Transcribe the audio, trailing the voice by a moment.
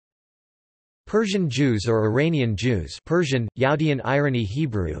Persian Jews or Iranian Jews Persian, Yahudian irony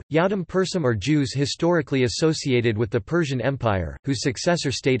Hebrew, Yahudim Persum are Jews historically associated with the Persian Empire, whose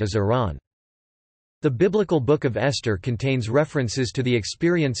successor state is Iran. The biblical Book of Esther contains references to the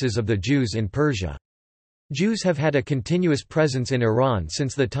experiences of the Jews in Persia. Jews have had a continuous presence in Iran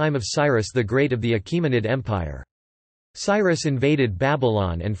since the time of Cyrus the Great of the Achaemenid Empire. Cyrus invaded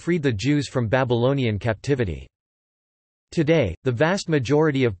Babylon and freed the Jews from Babylonian captivity. Today, the vast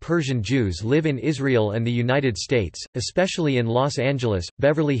majority of Persian Jews live in Israel and the United States, especially in Los Angeles,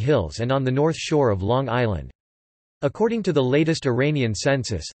 Beverly Hills and on the North Shore of Long Island. According to the latest Iranian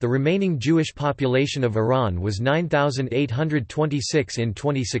census, the remaining Jewish population of Iran was 9,826 in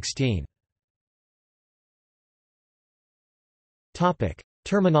 2016.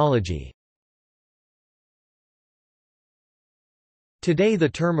 Terminology. Today the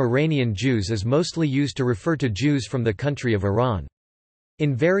term Iranian Jews is mostly used to refer to Jews from the country of Iran.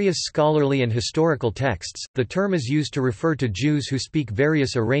 In various scholarly and historical texts, the term is used to refer to Jews who speak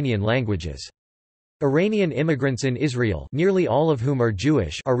various Iranian languages. Iranian immigrants in Israel, nearly all of whom are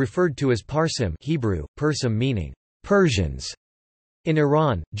Jewish, are referred to as Parsim Hebrew, Persum meaning Persians. In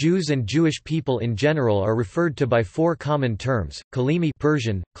Iran, Jews and Jewish people in general are referred to by four common terms: Kalimi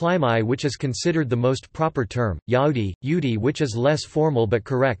Persian, Klimai which is considered the most proper term, Yahudi, Yudi which is less formal but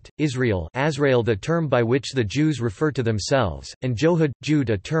correct, Israel Azrael the term by which the Jews refer to themselves, and Johud,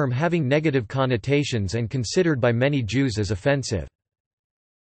 Jude a term having negative connotations and considered by many Jews as offensive.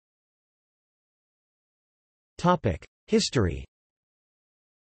 History.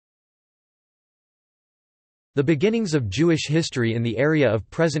 The beginnings of Jewish history in the area of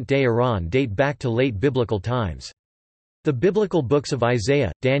present-day Iran date back to late biblical times. The biblical books of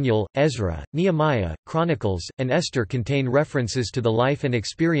Isaiah, Daniel, Ezra, Nehemiah, Chronicles, and Esther contain references to the life and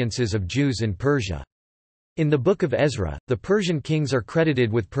experiences of Jews in Persia. In the Book of Ezra, the Persian kings are credited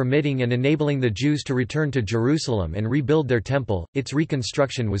with permitting and enabling the Jews to return to Jerusalem and rebuild their temple. Its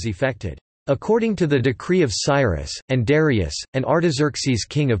reconstruction was effected according to the decree of Cyrus, and Darius, and Artaxerxes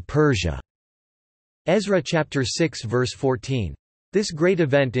king of Persia. Ezra chapter 6 verse 14. This great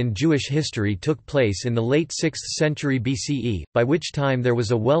event in Jewish history took place in the late 6th century BCE, by which time there was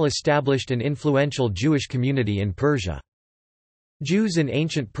a well-established and influential Jewish community in Persia. Jews in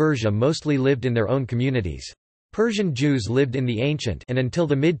ancient Persia mostly lived in their own communities. Persian Jews lived in the ancient and until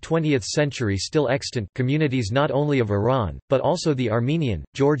the mid-20th century still extant communities not only of Iran, but also the Armenian,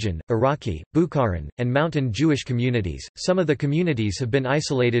 Georgian, Iraqi, Bukharan, and Mountain Jewish communities. Some of the communities have been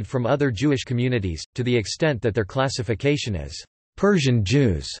isolated from other Jewish communities, to the extent that their classification as Persian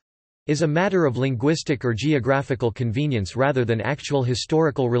Jews is a matter of linguistic or geographical convenience rather than actual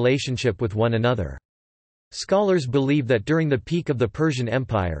historical relationship with one another. Scholars believe that during the peak of the Persian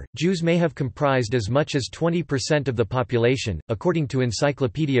Empire, Jews may have comprised as much as 20% of the population. According to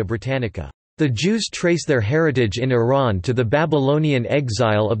Encyclopaedia Britannica, the Jews trace their heritage in Iran to the Babylonian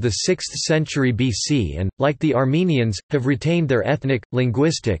exile of the 6th century BC and, like the Armenians, have retained their ethnic,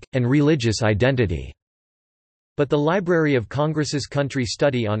 linguistic, and religious identity. But the Library of Congress's Country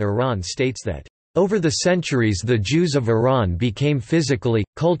Study on Iran states that over the centuries the Jews of Iran became physically,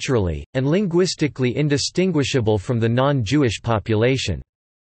 culturally, and linguistically indistinguishable from the non-Jewish population.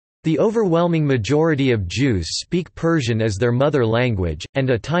 The overwhelming majority of Jews speak Persian as their mother language, and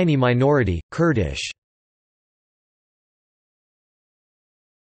a tiny minority, Kurdish.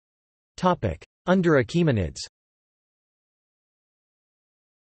 Under Achaemenids.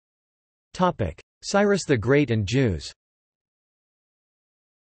 Cyrus the Great and Jews.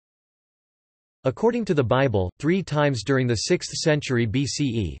 According to the Bible, 3 times during the 6th century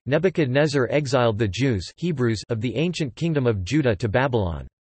BCE, Nebuchadnezzar exiled the Jews Hebrews of the ancient kingdom of Judah to Babylon.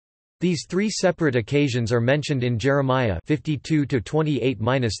 These 3 separate occasions are mentioned in Jeremiah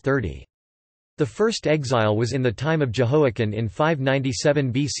 52-28-30. The first exile was in the time of Jehoiakim in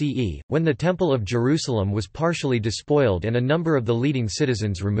 597 BCE, when the Temple of Jerusalem was partially despoiled and a number of the leading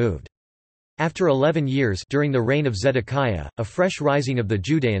citizens removed. After 11 years during the reign of Zedekiah, a fresh rising of the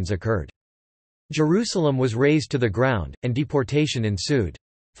Judeans occurred. Jerusalem was razed to the ground, and deportation ensued.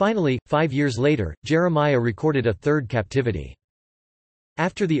 Finally, 5 years later, Jeremiah recorded a third captivity.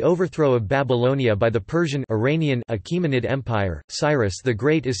 After the overthrow of Babylonia by the Persian Iranian Achaemenid Empire, Cyrus the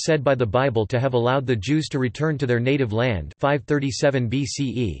Great is said by the Bible to have allowed the Jews to return to their native land 537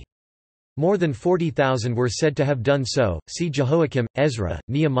 BCE. More than 40,000 were said to have done so, see Jehoiakim, Ezra,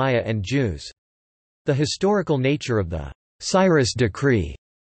 Nehemiah and Jews. The historical nature of the Cyrus decree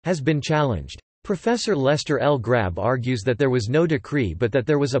has been challenged. Professor Lester L. Grab argues that there was no decree but that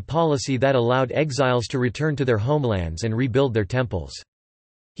there was a policy that allowed exiles to return to their homelands and rebuild their temples.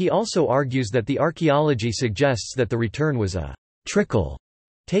 He also argues that the archaeology suggests that the return was a trickle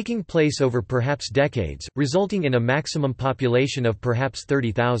taking place over perhaps decades, resulting in a maximum population of perhaps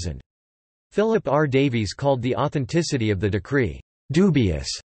 30,000. Philip R. Davies called the authenticity of the decree dubious,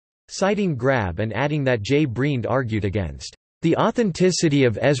 citing Grab and adding that J. Breend argued against the authenticity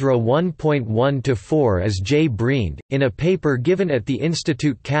of Ezra 1.1-4 as J. Breend, in a paper given at the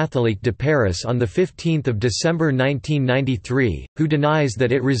Institut Catholique de Paris on 15 December 1993, who denies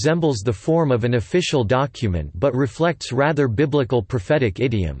that it resembles the form of an official document but reflects rather biblical prophetic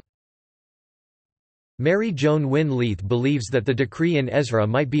idiom. Mary Joan Wynne Leith believes that the decree in Ezra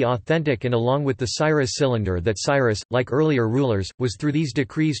might be authentic, and along with the Cyrus cylinder that Cyrus, like earlier rulers, was through these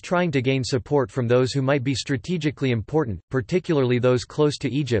decrees trying to gain support from those who might be strategically important, particularly those close to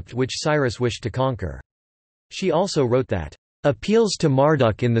Egypt which Cyrus wished to conquer. She also wrote that, "Appeals to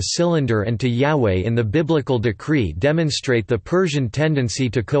Marduk in the cylinder and to Yahweh in the biblical decree demonstrate the Persian tendency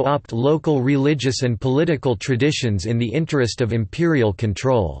to co-opt local religious and political traditions in the interest of imperial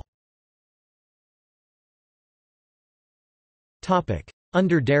control."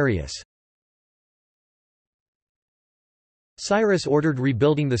 Under Darius, Cyrus ordered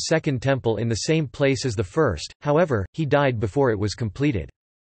rebuilding the Second Temple in the same place as the first, however, he died before it was completed.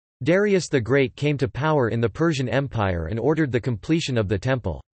 Darius the Great came to power in the Persian Empire and ordered the completion of the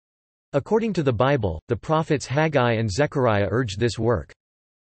temple. According to the Bible, the prophets Haggai and Zechariah urged this work.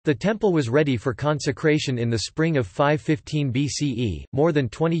 The temple was ready for consecration in the spring of 515 BCE, more than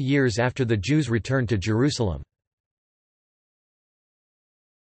 20 years after the Jews returned to Jerusalem.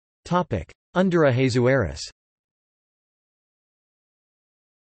 Under Ahasuerus.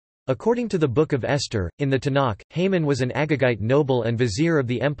 According to the Book of Esther, in the Tanakh, Haman was an Agagite noble and vizier of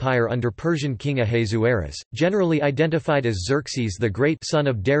the empire under Persian king Ahasuerus, generally identified as Xerxes the Great, son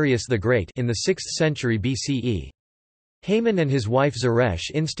of Darius the Great, in the 6th century BCE. Haman and his wife Zeresh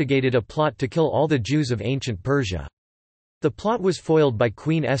instigated a plot to kill all the Jews of ancient Persia. The plot was foiled by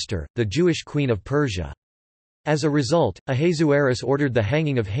Queen Esther, the Jewish queen of Persia. As a result, Ahasuerus ordered the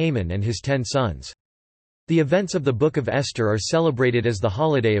hanging of Haman and his 10 sons. The events of the Book of Esther are celebrated as the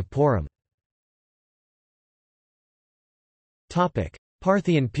holiday of Purim.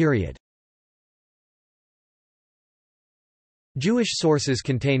 Parthian period. Jewish sources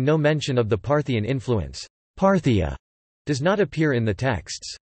contain no mention of the Parthian influence. Parthia does not appear in the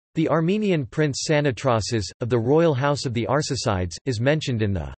texts. The Armenian prince Sanatrases, of the royal house of the Arsacides, is mentioned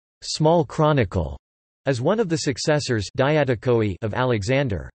in the Small Chronicle as one of the successors of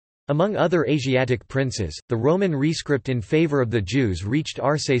Alexander. Among other Asiatic princes, the Roman rescript in favor of the Jews reached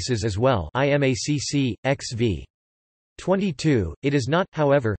Arsaces as well. IMACC, XV. 22. It is not,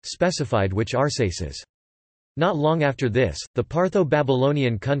 however, specified which Arsaces. Not long after this, the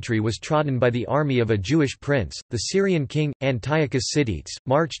Partho-Babylonian country was trodden by the army of a Jewish prince. The Syrian king, Antiochus Sidetes,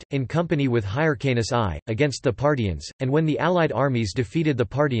 marched, in company with Hyrcanus I, against the Parthians, and when the allied armies defeated the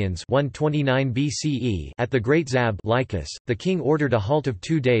Parthians 129 BCE at the Great Zab Lycus, the king ordered a halt of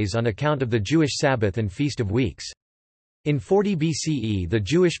 2 days on account of the Jewish Sabbath and Feast of Weeks. In 40 BCE the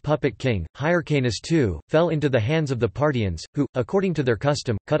Jewish puppet king, Hyrcanus II, fell into the hands of the Parthians, who, according to their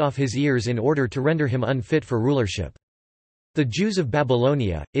custom, cut off his ears in order to render him unfit for rulership. The Jews of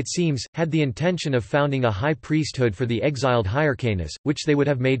Babylonia, it seems, had the intention of founding a high priesthood for the exiled Hyrcanus, which they would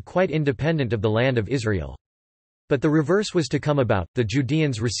have made quite independent of the land of Israel. But the reverse was to come about. The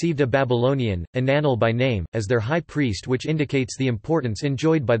Judeans received a Babylonian, Ananel by name, as their high priest, which indicates the importance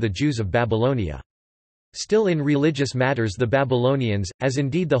enjoyed by the Jews of Babylonia. Still, in religious matters the Babylonians, as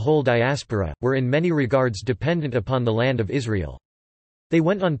indeed the whole diaspora, were in many regards dependent upon the land of Israel. They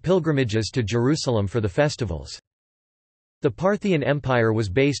went on pilgrimages to Jerusalem for the festivals. The Parthian Empire was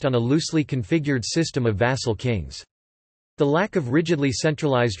based on a loosely configured system of vassal kings. The lack of rigidly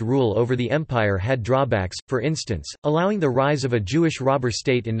centralized rule over the empire had drawbacks, for instance, allowing the rise of a Jewish robber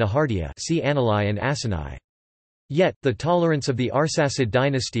state in Nehardea, see Anali and Asani. Yet, the tolerance of the Arsacid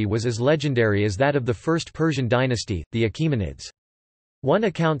dynasty was as legendary as that of the First Persian dynasty, the Achaemenids. One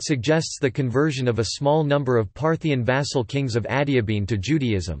account suggests the conversion of a small number of Parthian vassal kings of Adiabene to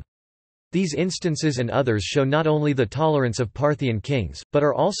Judaism. These instances and others show not only the tolerance of Parthian kings, but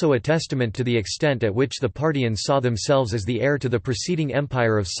are also a testament to the extent at which the Parthians saw themselves as the heir to the preceding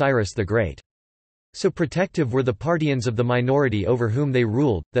empire of Cyrus the Great. So protective were the Parthians of the minority over whom they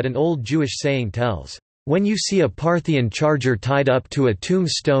ruled, that an old Jewish saying tells, "When you see a Parthian charger tied up to a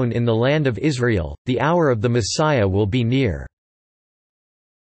tombstone in the land of Israel, the hour of the Messiah will be near."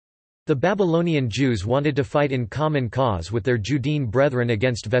 The Babylonian Jews wanted to fight in common cause with their Judean brethren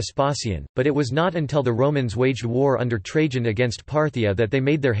against Vespasian, but it was not until the Romans waged war under Trajan against Parthia that they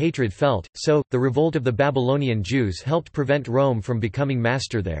made their hatred felt, so, the revolt of the Babylonian Jews helped prevent Rome from becoming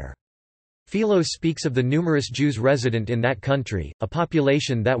master there. Philo speaks of the numerous Jews resident in that country, a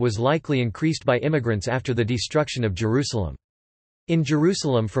population that was likely increased by immigrants after the destruction of Jerusalem. In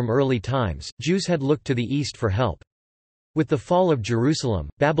Jerusalem from early times, Jews had looked to the east for help. With the fall of Jerusalem,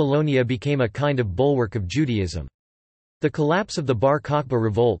 Babylonia became a kind of bulwark of Judaism. The collapse of the Bar Kokhba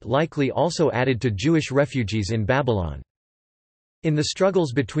revolt likely also added to Jewish refugees in Babylon. In the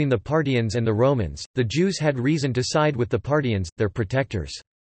struggles between the Parthians and the Romans, the Jews had reason to side with the Parthians, their protectors.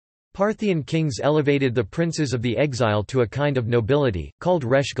 Parthian kings elevated the princes of the exile to a kind of nobility, called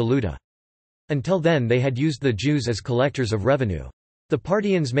Resh Galuta. Until then they had used the Jews as collectors of revenue. The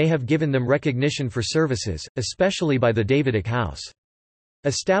Parthians may have given them recognition for services, especially by the Davidic house.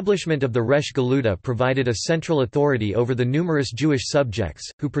 Establishment of the Resh Galuta provided a central authority over the numerous Jewish subjects,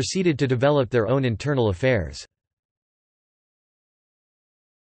 who proceeded to develop their own internal affairs.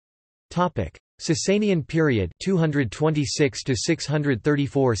 Sasanian period 226 to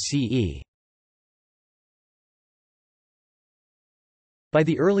 634 CE. By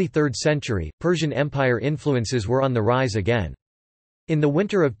the early 3rd century, Persian Empire influences were on the rise again. In the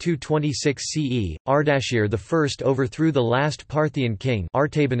winter of 226 CE, Ardashir I overthrew the last Parthian king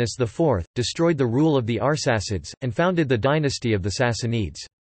Artabanus IV, destroyed the rule of the Arsacids, and founded the dynasty of the Sassanids.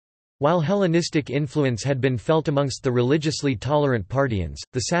 While Hellenistic influence had been felt amongst the religiously tolerant Parthians,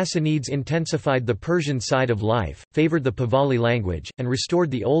 the Sassanids intensified the Persian side of life, favored the Pahlavi language, and restored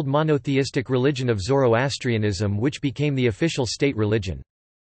the old monotheistic religion of Zoroastrianism, which became the official state religion.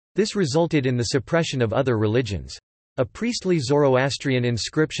 This resulted in the suppression of other religions. A priestly Zoroastrian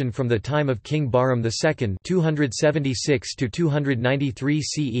inscription from the time of King Bahram II (276–293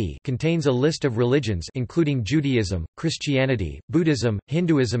 CE) contains a list of religions including Judaism, Christianity, Buddhism,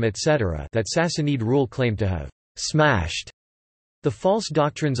 Hinduism etc. that Sassanid rule claimed to have smashed. The false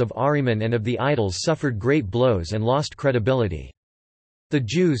doctrines of Ahriman and of the idols suffered great blows and lost credibility. The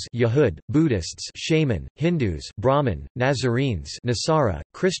Jews Yahud, Buddhists Shaman, Hindus Brahmin, Nazarenes Nasara,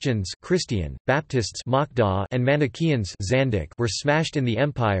 Christians Christian, Baptists Maqdah, and Manichaeans Zandik were smashed in the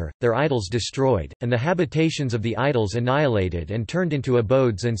empire, their idols destroyed, and the habitations of the idols annihilated and turned into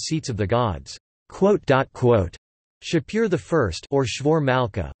abodes and seats of the gods. Shapur I or Shvor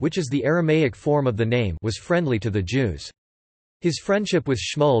Malka, which is the Aramaic form of the name, was friendly to the Jews. His friendship with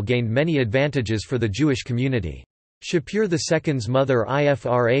Shmuel gained many advantages for the Jewish community. Shapur II's mother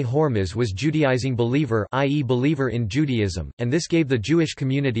Ifra Hormuz was Judaizing believer, i.e. believer in Judaism, and this gave the Jewish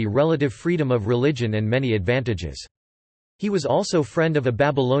community relative freedom of religion and many advantages. He was also friend of a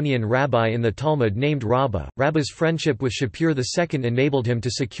Babylonian rabbi in the Talmud named Rabbah. Rabbah's friendship with Shapur II enabled him to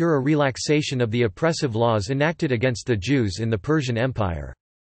secure a relaxation of the oppressive laws enacted against the Jews in the Persian Empire.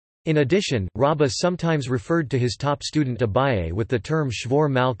 In addition, Rabbah sometimes referred to his top student Abaye with the term Shvor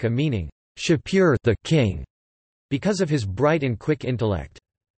Malka, meaning Shapur the king, because of his bright and quick intellect.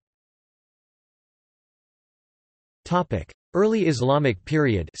 Early Islamic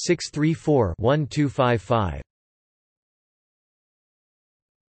period 634–1255.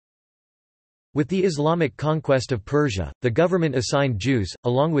 With the Islamic conquest of Persia, the government assigned Jews,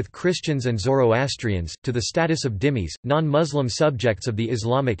 along with Christians and Zoroastrians, to the status of dhimmis, non-Muslim subjects of the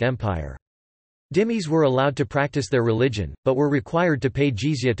Islamic Empire. Dhimmis were allowed to practice their religion, but were required to pay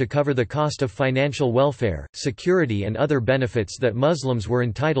jizya to cover the cost of financial welfare, security and other benefits that Muslims were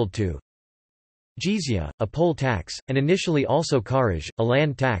entitled to. Jizya, a poll tax, and initially also kharaj, a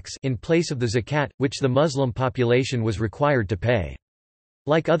land tax, in place of the zakat, which the Muslim population was required to pay.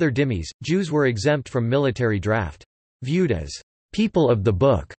 Like other dhimmis, Jews were exempt from military draft. Viewed as people of the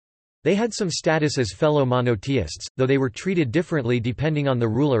book, they had some status as fellow monotheists, though they were treated differently depending on the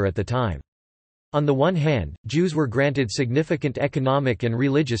ruler at the time. On the one hand, Jews were granted significant economic and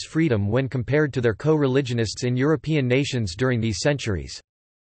religious freedom when compared to their co-religionists in European nations during these centuries.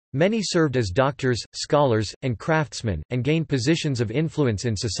 Many served as doctors, scholars, and craftsmen, and gained positions of influence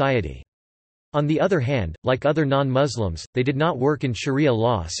in society. On the other hand, like other non-Muslims, they did not work in Sharia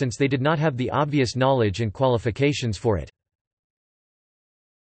law since they did not have the obvious knowledge and qualifications for it.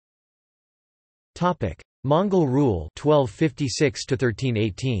 Mongol rule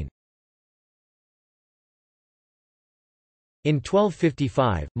 1256–1318. In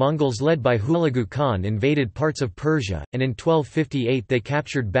 1255, Mongols led by Hulagu Khan invaded parts of Persia, and in 1258 they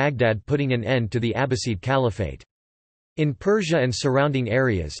captured Baghdad, putting an end to the Abbasid Caliphate. In Persia and surrounding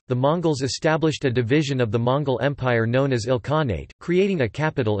areas, the Mongols established a division of the Mongol Empire known as Ilkhanate, creating a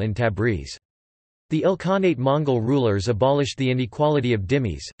capital in Tabriz. The Ilkhanate Mongol rulers abolished the inequality of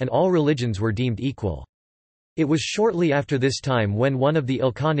dhimmis, and all religions were deemed equal. It was shortly after this time when one of the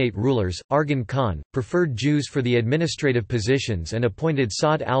Ilkhanate rulers, Arghun Khan, preferred Jews for the administrative positions and appointed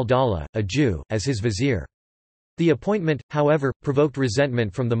Sa'd al-Dawla, a Jew, as his vizier. The appointment, however, provoked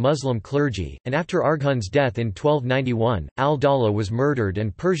resentment from the Muslim clergy, and after Arghun's death in 1291, al-Dawla was murdered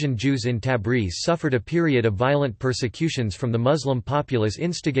and Persian Jews in Tabriz suffered a period of violent persecutions from the Muslim populace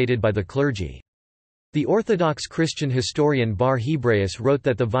instigated by the clergy. The Orthodox Christian historian Bar Hebraeus wrote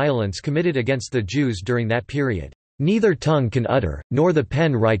that the violence committed against the Jews during that period, "neither tongue can utter, nor the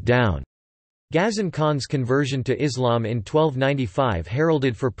pen write down." Ghazan Khan's conversion to Islam in 1295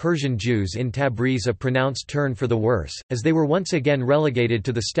 heralded for Persian Jews in Tabriz a pronounced turn for the worse, as they were once again relegated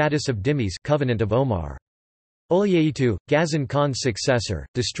to the status of dhimmis, Covenant of Omar. Olayaitu, Ghazan Khan's successor,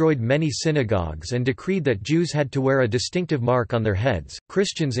 destroyed many synagogues and decreed that Jews had to wear a distinctive mark on their heads.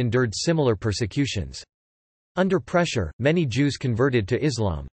 Christians endured similar persecutions. Under pressure, many Jews converted to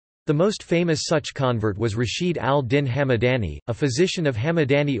Islam. The most famous such convert was Rashid al-Din Hamadani, a physician of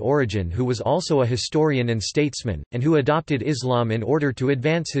Hamadani origin who was also a historian and statesman, and who adopted Islam in order to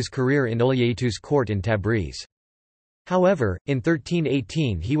advance his career in Olayaitu's court in Tabriz. However, in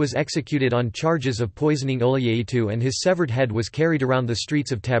 1318 he was executed on charges of poisoning Olayaitu and his severed head was carried around the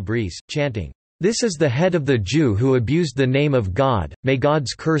streets of Tabriz, chanting, "This is the head of the Jew who abused the name of God, may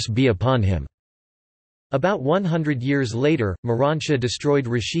God's curse be upon him." About 100 years later, Miranshah destroyed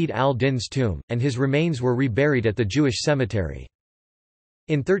Rashid al-Din's tomb, and his remains were reburied at the Jewish cemetery.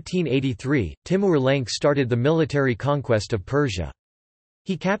 In 1383, Timur Lenk started the military conquest of Persia.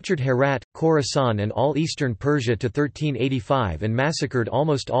 He captured Herat, Khorasan and all eastern Persia to 1385 and massacred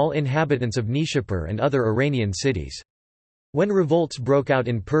almost all inhabitants of Nishapur and other Iranian cities. When revolts broke out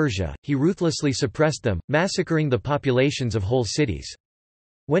in Persia, he ruthlessly suppressed them, massacring the populations of whole cities.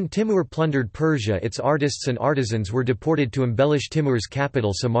 When Timur plundered Persia, its artists and artisans were deported to embellish Timur's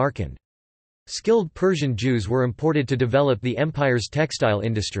capital Samarkand. Skilled Persian Jews were imported to develop the empire's textile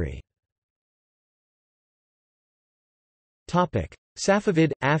industry.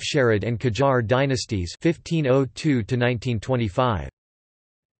 Safavid, Afsharid and Qajar dynasties 1502 to 1925.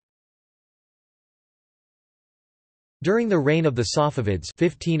 During the reign of the Safavids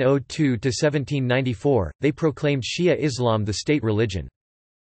 1502 to 1794, they proclaimed Shia Islam the state religion.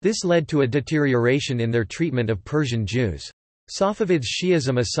 This led to a deterioration in their treatment of Persian Jews. Safavids'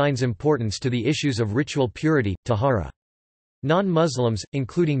 Shi'ism assigns importance to the issues of ritual purity, tahara. Non-Muslims,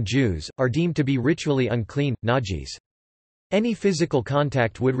 including Jews, are deemed to be ritually unclean, najis. Any physical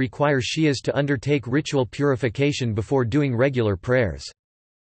contact would require Shias to undertake ritual purification before doing regular prayers.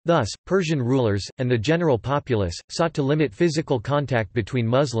 Thus, Persian rulers, and the general populace, sought to limit physical contact between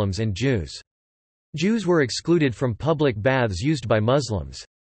Muslims and Jews. Jews were excluded from public baths used by Muslims.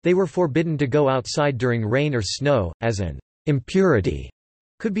 They were forbidden to go outside during rain or snow, as an impurity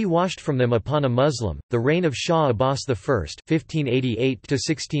could be washed from them upon a Muslim. The reign of Shah Abbas I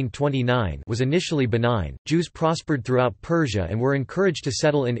 (1588–1629) was initially benign. Jews prospered throughout Persia and were encouraged to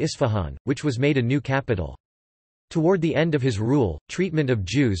settle in Isfahan, which was made a new capital. Toward the end of his rule, treatment of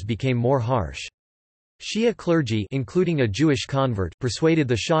Jews became more harsh. Shia clergy, including a Jewish convert, persuaded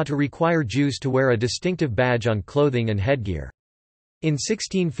the Shah to require Jews to wear a distinctive badge on clothing and headgear. In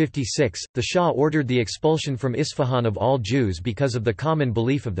 1656, the Shah ordered the expulsion from Isfahan of all Jews because of the common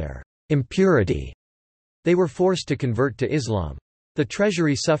belief of their impurity. They were forced to convert to Islam. The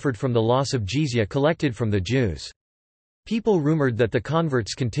treasury suffered from the loss of jizya collected from the Jews. People rumored that the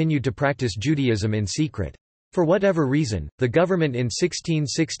converts continued to practice Judaism in secret. For whatever reason, the government in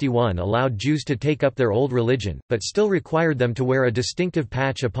 1661 allowed Jews to take up their old religion, but still required them to wear a distinctive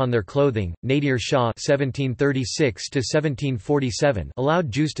patch upon their clothing. Nadir Shah (1736–1747)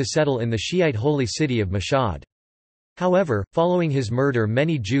 allowed Jews to settle in the Shiite holy city of Mashhad. However, following his murder,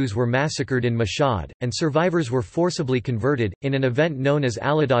 many Jews were massacred in Mashhad, and survivors were forcibly converted. In an event known as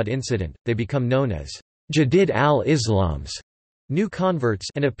Al-Adad incident, they become known as Jadid al-Islams, new converts,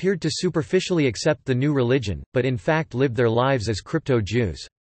 and appeared to superficially accept the new religion, but in fact lived their lives as crypto-Jews.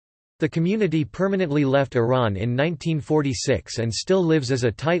 The community permanently left Iran in 1946 and still lives as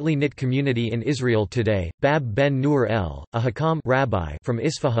a tightly knit community in Israel today. Bab ben Nur el, a Hakam rabbi from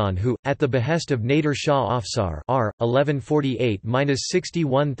Isfahan who, at the behest of Nadir Shah Afsar r.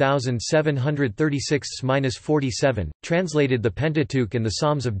 1148–61736–47, translated the Pentateuch and the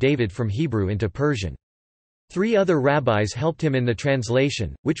Psalms of David from Hebrew into Persian. 3 other rabbis helped him in the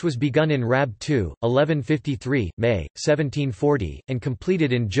translation, which was begun in Rab II, 1153, May, 1740, and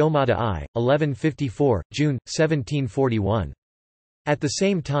completed in Jomada I, 1154, June, 1741. At the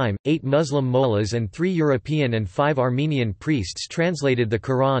same time, 8 Muslim mullahs and 3 European and 5 Armenian priests translated the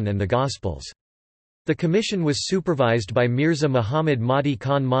Quran and the Gospels. The commission was supervised by Mirza Muhammad Mahdi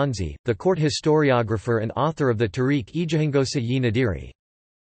Khan Manzi, the court historiographer and author of the Tariq Ijahangose-yi Nadiri.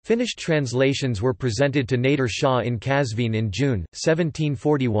 Finished translations were presented to Nadir Shah in Qazvin in June,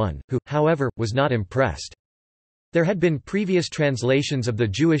 1741, who, however, was not impressed. There had been previous translations of the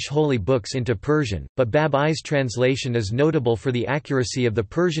Jewish holy books into Persian, but Bab-i's translation is notable for the accuracy of the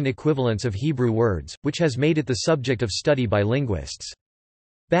Persian equivalents of Hebrew words, which has made it the subject of study by linguists.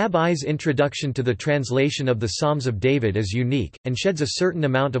 Bab-i's introduction to the translation of the Psalms of David is unique, and sheds a certain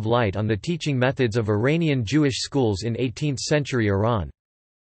amount of light on the teaching methods of Iranian Jewish schools in 18th-century Iran.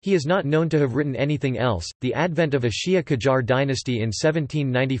 He is not known to have written anything else. The advent of a Shia Qajar dynasty in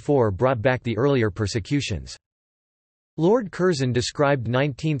 1794 brought back the earlier persecutions. Lord Curzon described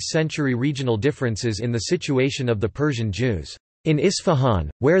 19th-century regional differences in the situation of the Persian Jews. In Isfahan,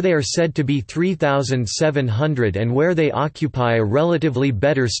 where they are said to be 3,700 and where they occupy a relatively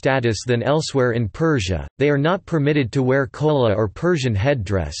better status than elsewhere in Persia, they are not permitted to wear kola or Persian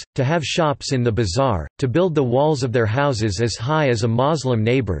headdress, to have shops in the bazaar, to build the walls of their houses as high as a Moslem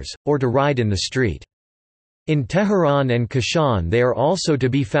neighbors, or to ride in the street. In Tehran and Kashan they are also to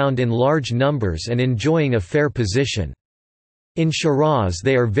be found in large numbers and enjoying a fair position. In Shiraz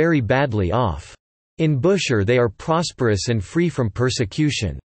they are very badly off. In Bushehr they are prosperous and free from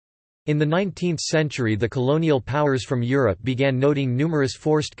persecution. In the 19th century the colonial powers from Europe began noting numerous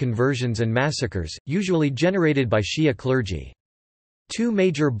forced conversions and massacres, usually generated by Shia clergy. Two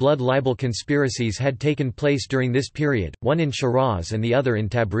major blood libel conspiracies had taken place during this period, one in Shiraz and the other in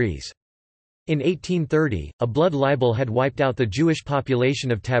Tabriz. In 1830, a blood libel had wiped out the Jewish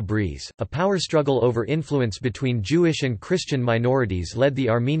population of Tabriz. A power struggle over influence between Jewish and Christian minorities led the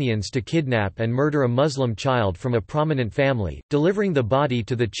Armenians to kidnap and murder a Muslim child from a prominent family, delivering the body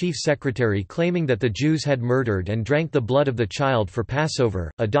to the chief secretary claiming that the Jews had murdered and drank the blood of the child for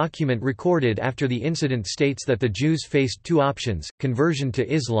Passover. A document recorded after the incident states that the Jews faced two options: conversion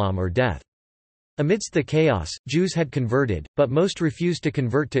to Islam or death. Amidst the chaos, Jews had converted, but most refused to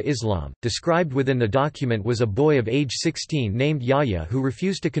convert to Islam. Described within the document was a boy of age 16 named Yahya who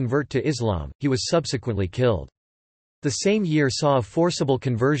refused to convert to Islam. He was subsequently killed. The same year saw a forcible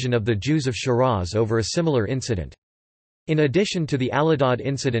conversion of the Jews of Shiraz over a similar incident. In addition to the Al-Adad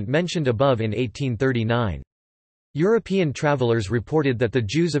incident mentioned above in 1839. European travelers reported that the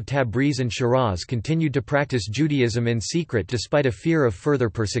Jews of Tabriz and Shiraz continued to practice Judaism in secret despite a fear of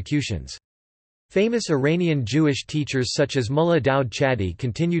further persecutions. Famous Iranian Jewish teachers such as Mullah Daud Chadi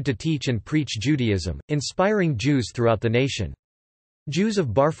continued to teach and preach Judaism, inspiring Jews throughout the nation. Jews of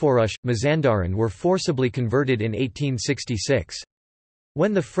Barforush, Mazandaran were forcibly converted in 1866.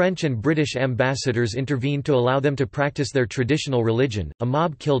 When the French and British ambassadors intervened to allow them to practice their traditional religion, a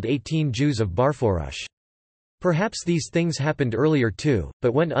mob killed 18 Jews of Barforush. Perhaps these things happened earlier too,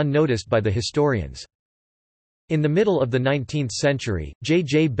 but went unnoticed by the historians. In the middle of the 19th century, J.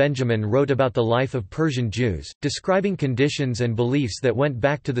 J. Benjamin wrote about the life of Persian Jews, describing conditions and beliefs that went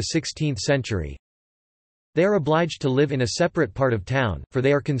back to the 16th century. They are obliged to live in a separate part of town, for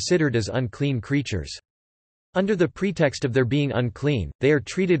they are considered as unclean creatures. Under the pretext of their being unclean, they are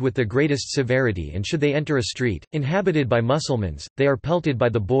treated with the greatest severity, and should they enter a street, inhabited by Mussulmans, they are pelted by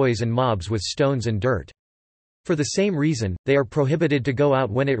the boys and mobs with stones and dirt. For the same reason, they are prohibited to go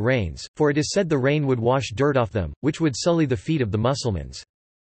out when it rains, for it is said the rain would wash dirt off them, which would sully the feet of the Mussulmans.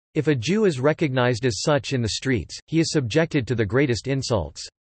 If a Jew is recognized as such in the streets, he is subjected to the greatest insults.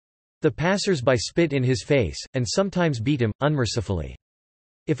 The passers-by spit in his face, and sometimes beat him, unmercifully.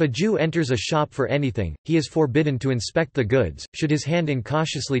 If a Jew enters a shop for anything, he is forbidden to inspect the goods. Should his hand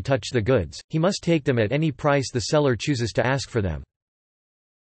incautiously touch the goods, he must take them at any price the seller chooses to ask for them.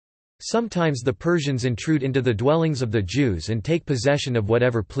 Sometimes the Persians intrude into the dwellings of the Jews and take possession of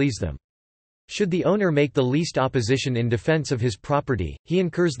whatever please them. Should the owner make the least opposition in defense of his property, he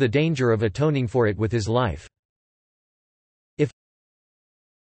incurs the danger of atoning for it with his life. If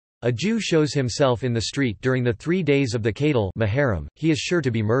a Jew shows himself in the street during the 3 days of the Qadal Muharram, he is sure to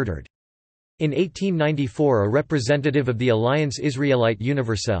be murdered. In 1894 a representative of the Alliance Israélite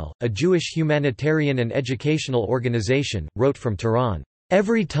Universelle, a Jewish humanitarian and educational organization, wrote from Tehran,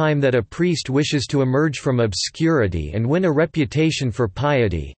 "Every time that a priest wishes to emerge from obscurity and win a reputation for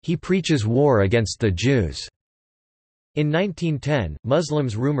piety, he preaches war against the Jews." In 1910,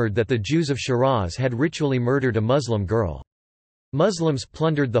 Muslims rumored that the Jews of Shiraz had ritually murdered a Muslim girl. Muslims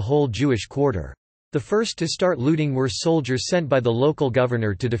plundered the whole Jewish quarter. The first to start looting were soldiers sent by the local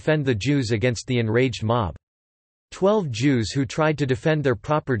governor to defend the Jews against the enraged mob. 12 Jews who tried to defend their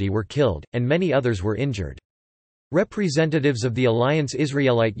property were killed, and many others were injured. Representatives of the Alliance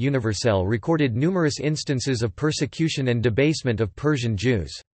Israélite Universelle recorded numerous instances of persecution and debasement of Persian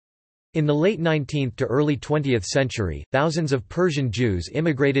Jews. In the late 19th to early 20th century, thousands of Persian Jews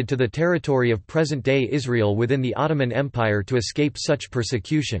immigrated to the territory of present-day Israel within the Ottoman Empire to escape such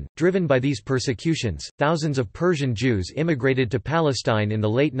persecution. Driven by these persecutions, thousands of Persian Jews immigrated to Palestine in the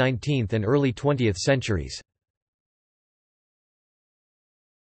late 19th and early 20th centuries.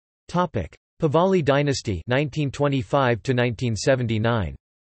 Pahlavi dynasty 1925 to 1979.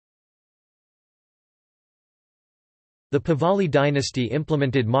 The Pahlavi dynasty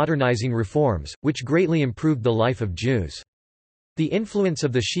implemented modernizing reforms, which greatly improved the life of Jews. The influence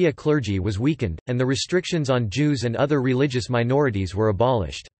of the Shia clergy was weakened, and the restrictions on Jews and other religious minorities were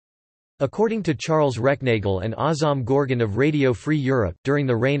abolished. According to Charles Recknagel and Azam Gorgan of Radio Free Europe, during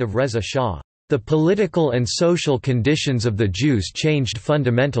the reign of Reza Shah, the political and social conditions of the Jews changed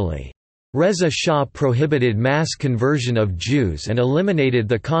fundamentally. Reza Shah prohibited mass conversion of Jews and eliminated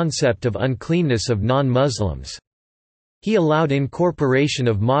the concept of uncleanness of non-Muslims. He allowed incorporation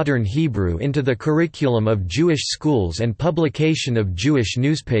of modern Hebrew into the curriculum of Jewish schools and publication of Jewish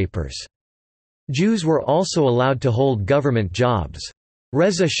newspapers. Jews were also allowed to hold government jobs.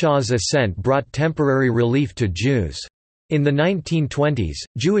 Reza Shah's ascent brought temporary relief to Jews. In the 1920s,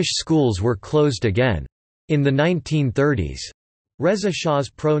 Jewish schools were closed again. In the 1930s, Reza Shah's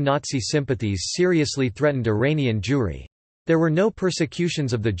pro-Nazi sympathies seriously threatened Iranian Jewry. There were no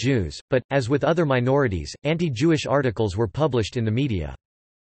persecutions of the Jews, but, as with other minorities, anti-Jewish articles were published in the media.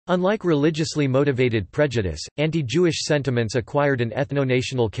 Unlike religiously motivated prejudice, anti-Jewish sentiments acquired an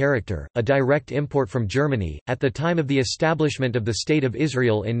ethno-national character, a direct import from Germany. At the time of the establishment of the State of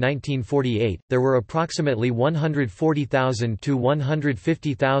Israel in 1948, there were approximately 140,000 to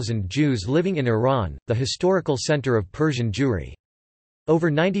 150,000 Jews living in Iran, the historical center of Persian Jewry.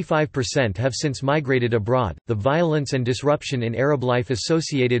 Over 95% have since migrated abroad. The violence and disruption in Arab life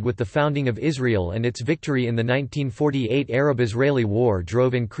associated with the founding of Israel and its victory in the 1948 Arab-Israeli War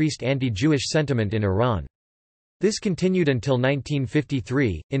drove increased anti-Jewish sentiment in Iran. This continued until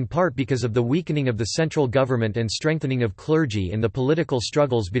 1953, in part because of the weakening of the central government and strengthening of clergy in the political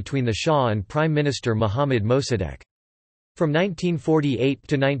struggles between the Shah and Prime Minister Mohammad Mossadegh. From 1948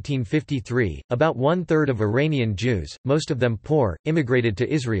 to 1953, about one-third of Iranian Jews, most of them poor, immigrated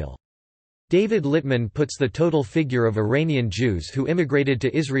to Israel. David Littman puts the total figure of Iranian Jews who immigrated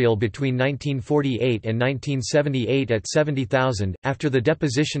to Israel between 1948 and 1978 at 70,000. After the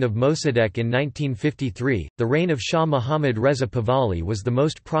deposition of Mossadegh in 1953, the reign of Shah Mohammad Reza Pahlavi was the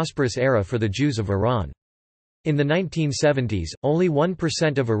most prosperous era for the Jews of Iran. In the 1970s, only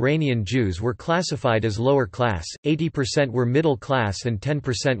 1% of Iranian Jews were classified as lower class, 80% were middle class and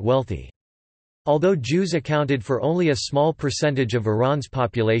 10% wealthy. Although Jews accounted for only a small percentage of Iran's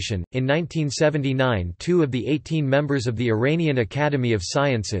population, in 1979 2 of the 18 members of the Iranian Academy of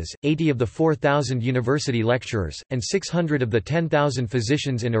Sciences, 80 of the 4,000 university lecturers, and 600 of the 10,000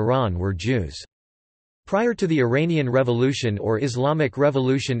 physicians in Iran were Jews. Prior to the Iranian Revolution or Islamic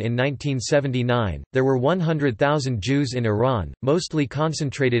Revolution in 1979, there were 100,000 Jews in Iran, mostly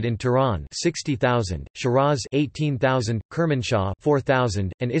concentrated in Tehran 60,000, Shiraz 18,000, Kermanshah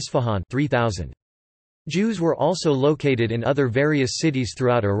 4,000, and Isfahan 3,000. Jews were also located in other various cities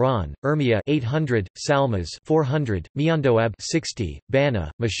throughout Iran: Urmia 800, Salmas 400, Miandoab 60,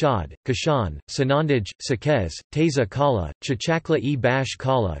 Bana, Mashhad, Kashan, Sanandaj, Sakez, Teza Kala, Chachakla-e-Bash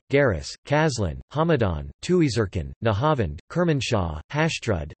Kala, Garis, Kazlan, Hamadan, Tuizerkan, Nahavand, Kermanshah,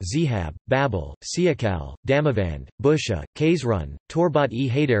 Hashtrud, Zehab, Babel, Siakal, Damavand, Busha, Kazrun,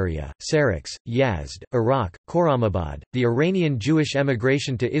 Torbat-e-Haydaria, Sarax, Yazd, Iraq, Khorramabad. The Iranian Jewish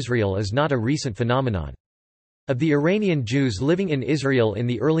emigration to Israel is not a recent phenomenon. Of the Iranian Jews living in Israel in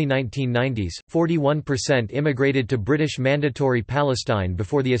the early 1990s, 41% immigrated to British Mandatory Palestine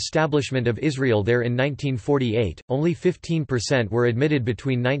before the establishment of Israel there in 1948, only 15% were admitted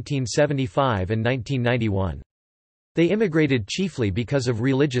between 1975 and 1991. They immigrated chiefly because of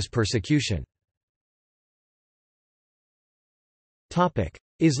religious persecution.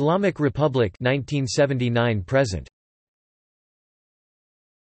 Islamic Republic 1979–present.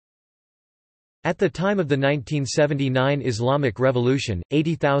 At the time of the 1979 Islamic Revolution,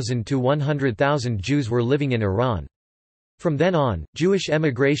 80,000 to 100,000 Jews were living in Iran. From then on, Jewish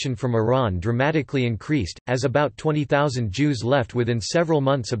emigration from Iran dramatically increased, as about 20,000 Jews left within several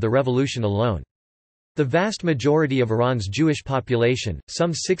months of the revolution alone. The vast majority of Iran's Jewish population,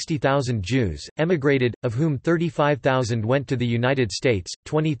 some 60,000 Jews, emigrated, of whom 35,000 went to the United States,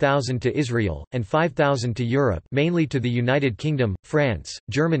 20,000 to Israel, and 5,000 to Europe, mainly to the United Kingdom, France,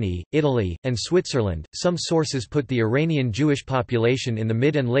 Germany, Italy, and Switzerland. Some sources put the Iranian Jewish population in the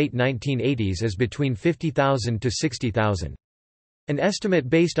mid and late 1980s as between 50,000 to 60,000. An estimate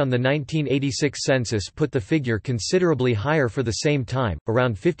based on the 1986 census put the figure considerably higher for the same time,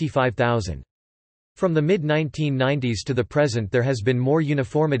 around 55,000. From the mid-1990s to the present there has been more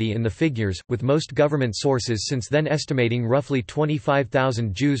uniformity in the figures, with most government sources since then estimating roughly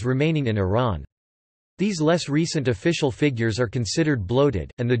 25,000 Jews remaining in Iran. These less recent official figures are considered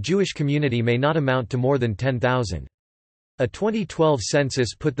bloated, and the Jewish community may not amount to more than 10,000. A 2012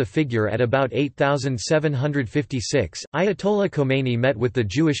 census put the figure at about 8,756. Ayatollah Khomeini met with the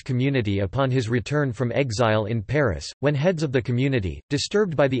Jewish community upon his return from exile in Paris, when heads of the community,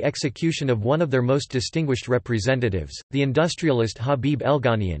 disturbed by the execution of one of their most distinguished representatives, the industrialist Habib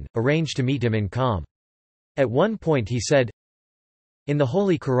Elghanian, arranged to meet him in calm. At one point he said, "In the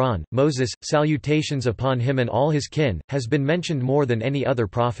Holy Quran, Moses, salutations upon him and all his kin, has been mentioned more than any other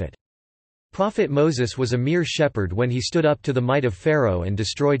prophet. Prophet Moses was a mere shepherd when he stood up to the might of Pharaoh and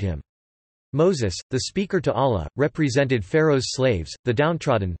destroyed him. Moses, the speaker to Allah, represented Pharaoh's slaves, the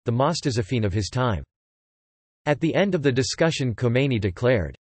downtrodden, the mustazafin of his time." At the end of the discussion Khomeini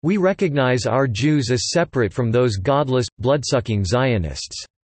declared, "We recognize our Jews as separate from those godless, bloodsucking Zionists,"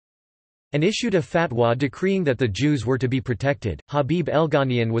 and issued a fatwa decreeing that the Jews were to be protected. Habib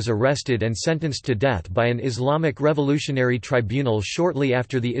Elghanian was arrested and sentenced to death by an Islamic Revolutionary Tribunal shortly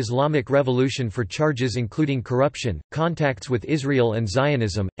after the Islamic Revolution for charges including corruption, contacts with Israel and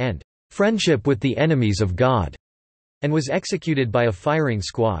Zionism, and friendship with the enemies of God, and was executed by a firing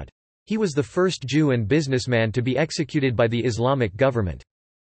squad. He was the first Jew and businessman to be executed by the Islamic government.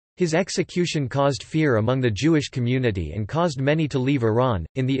 His execution caused fear among the Jewish community and caused many to leave Iran.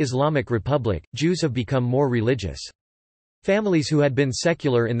 In the Islamic Republic, Jews have become more religious. Families who had been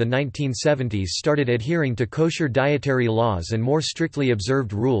secular in the 1970s started adhering to kosher dietary laws and more strictly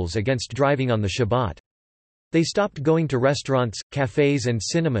observed rules against driving on the Shabbat. They stopped going to restaurants, cafes, and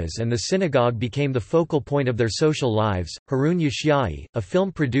cinemas, and the synagogue became the focal point of their social lives. Harun Yashyaei, a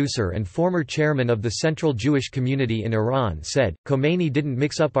film producer and former chairman of the Central Jewish Community in Iran, said, "Khomeini didn't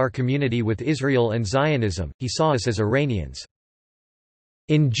mix up our community with Israel and Zionism, he saw us as Iranians."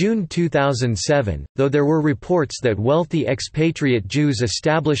 In June 2007, though there were reports that wealthy expatriate Jews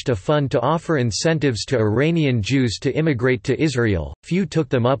established a fund to offer incentives to Iranian Jews to immigrate to Israel, few took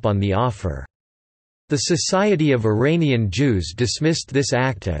them up on the offer. The Society of Iranian Jews dismissed this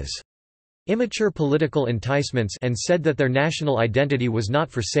act as immature political enticements and said that their national identity was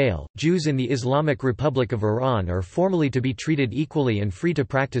not for sale. Jews in the Islamic Republic of Iran are formally to be treated equally and free to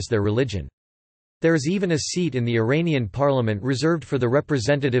practice their religion. There is even a seat in the Iranian parliament reserved for the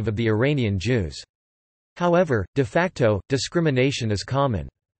representative of the Iranian Jews. However, de facto, discrimination is common.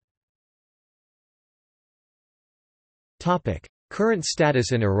 Current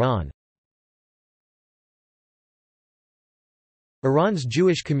status in Iran. Iran's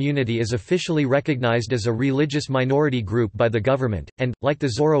Jewish community is officially recognized as a religious minority group by the government, and, like the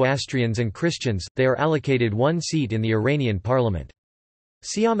Zoroastrians and Christians, they are allocated one seat in the Iranian parliament.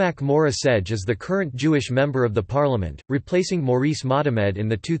 Siamak Morasej is the current Jewish member of the parliament, replacing Maurice Mohamed in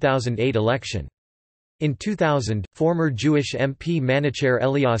the 2008 election. In 2000, former Jewish MP Manacher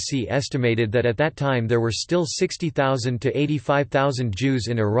Eliassi estimated that at that time there were still 60,000 to 85,000 Jews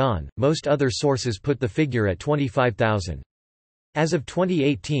in Iran. Most other sources put the figure at 25,000. As of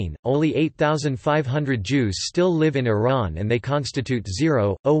 2018, only 8,500 Jews still live in Iran and they constitute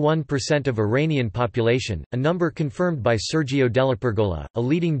 0.01% of Iranian population, a number confirmed by Sergio Delapergola, a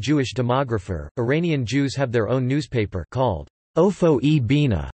leading Jewish demographer. Iranian Jews have their own newspaper called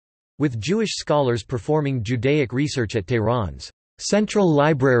Ofo-e-Bina, with Jewish scholars performing Judaic research at Tehran's Central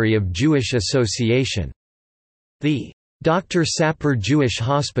Library of Jewish Association. The Dr. Sapir Jewish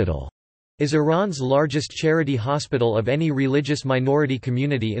Hospital is Iran's largest charity hospital of any religious minority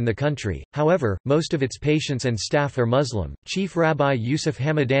community in the country. However, most of its patients and staff are Muslim. Chief Rabbi Yusuf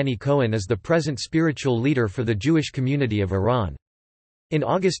Hamadani Cohen is the present spiritual leader for the Jewish community of Iran. In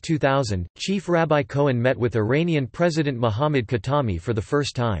August 2000, Chief Rabbi Cohen met with Iranian President Mohammad Khatami for the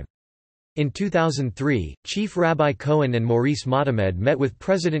first time. In 2003, Chief Rabbi Cohen and Maurice Mohamed met with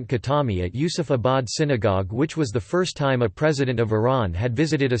President Khatami at Yusufabad Synagogue, which was the first time a president of Iran had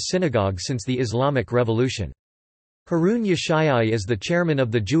visited a synagogue since the Islamic Revolution. Harun Yashyaei is the chairman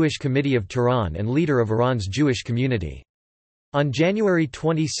of the Jewish Committee of Tehran and leader of Iran's Jewish community. On January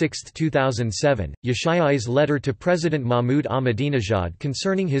 26, 2007, Yashyaei's letter to President Mahmoud Ahmadinejad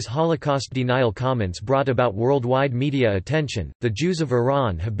concerning his Holocaust denial comments brought about worldwide media attention. The Jews of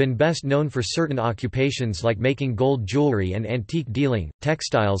Iran have been best known for certain occupations like making gold jewelry and antique dealing,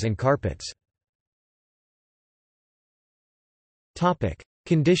 textiles and carpets. Topic: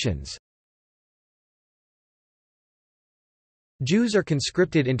 Conditions. Jews are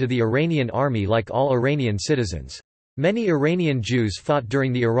conscripted into the Iranian army like all Iranian citizens. Many Iranian Jews fought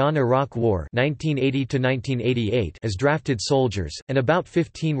during the Iran–Iraq War 1980–1988 as drafted soldiers, and about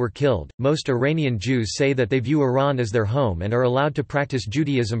 15 were killed. Most Iranian Jews say that they view Iran as their home and are allowed to practice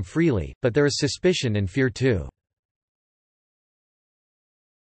Judaism freely, but there is suspicion and fear too.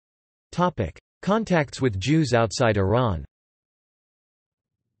 Topic: Contacts with Jews outside Iran.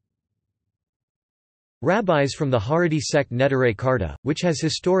 Rabbis from the Haredi sect Neturei Karta, which has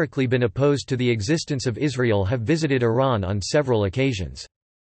historically been opposed to the existence of Israel, have visited Iran on several occasions.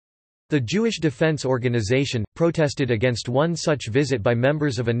 The Jewish Defense Organization protested against one such visit by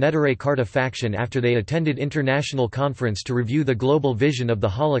members of a Neturei Karta faction after they attended international conference to review the global vision of the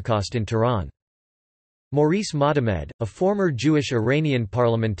Holocaust in Tehran. Maurice Mohamed, a former Jewish Iranian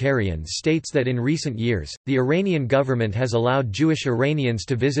parliamentarian, states that in recent years, the Iranian government has allowed Jewish Iranians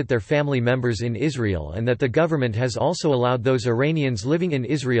to visit their family members in Israel and that the government has also allowed those Iranians living in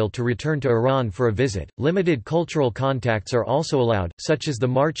Israel to return to Iran for a visit. Limited cultural contacts are also allowed, such as the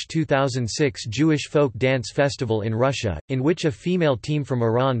March 2006 Jewish Folk Dance Festival in Russia, in which a female team from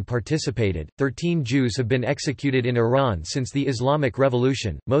Iran participated. 13 Jews have been executed in Iran since the Islamic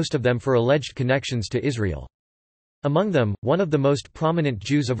Revolution, most of them for alleged connections to Israel. Among them, one of the most prominent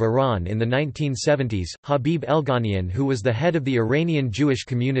Jews of Iran in the 1970s, Habib Elghanian, who was the head of the Iranian Jewish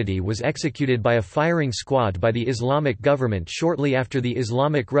community, was executed by a firing squad by the Islamic government shortly after the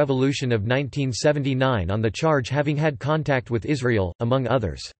Islamic Revolution of 1979 on the charge having had contact with Israel, among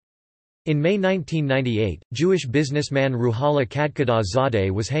others. In May 1998, Jewish businessman Ruhollah Kadkadazadeh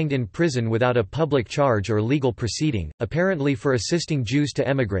was hanged in prison without a public charge or legal proceeding, apparently for assisting Jews to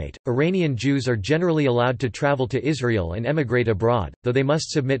emigrate. Iranian Jews are generally allowed to travel to Israel and emigrate abroad, though they must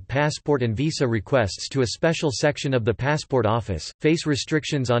submit passport and visa requests to a special section of the passport office, face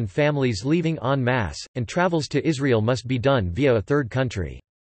restrictions on families leaving en masse, and travels to Israel must be done via a third country.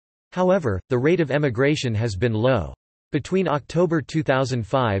 However, the rate of emigration has been low. Between October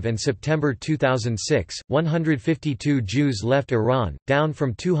 2005 and September 2006, 152 Jews left Iran, down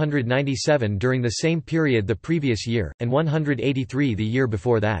from 297 during the same period the previous year, and 183 the year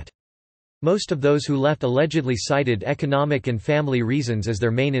before that. Most of those who left allegedly cited economic and family reasons as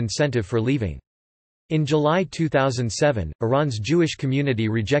their main incentive for leaving. In July 2007, Iran's Jewish community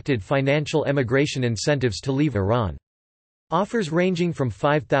rejected financial emigration incentives to leave Iran. Offers ranging from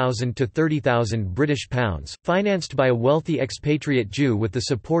 £5,000 to £30,000, financed by a wealthy expatriate Jew with the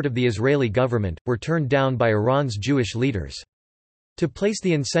support of the Israeli government, were turned down by Iran's Jewish leaders. To place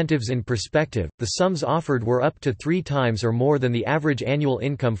the incentives in perspective, the sums offered were up to 3 times or more than the average annual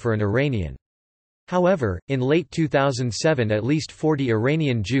income for an Iranian. However, in late 2007 at least 40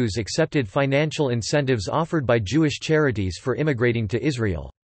 Iranian Jews accepted financial incentives offered by Jewish charities for immigrating to Israel.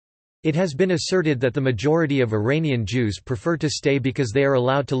 It has been asserted that the majority of Iranian Jews prefer to stay because they are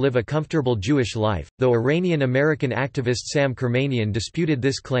allowed to live a comfortable Jewish life, though Iranian-American activist Sam Kermanian disputed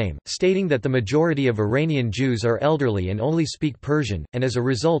this claim, stating that the majority of Iranian Jews are elderly and only speak Persian, and as a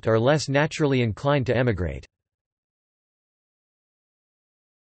result are less naturally inclined to emigrate.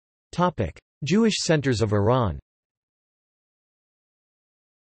 Jewish centers of Iran.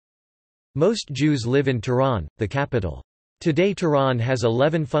 Most Jews live in Tehran, the capital. Today Tehran has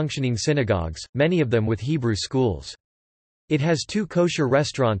 11 functioning synagogues, many of them with Hebrew schools. It has 2 kosher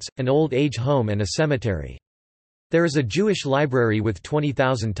restaurants, an old age home and a cemetery. There is a Jewish library with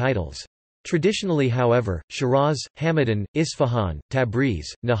 20,000 titles. Traditionally, however, Shiraz, Hamadan, Isfahan, Tabriz,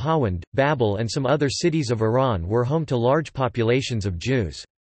 Nahawand, Babel and some other cities of Iran were home to large populations of Jews.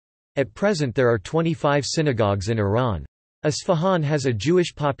 At present there are 25 synagogues in Iran. Isfahan has a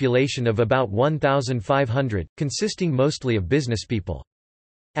Jewish population of about 1,500, consisting mostly of businesspeople.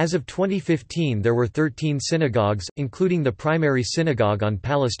 As of 2015 there were 13 synagogues, including the primary synagogue on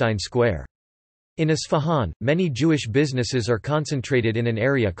Palestine Square. In Isfahan, many Jewish businesses are concentrated in an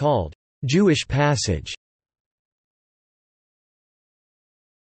area called Jewish Passage.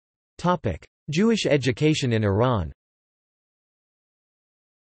 Jewish education in Iran.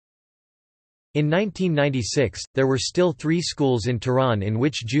 In 1996, there were still 3 schools in Tehran in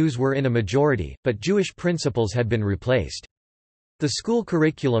which Jews were in a majority, but Jewish principals had been replaced. The school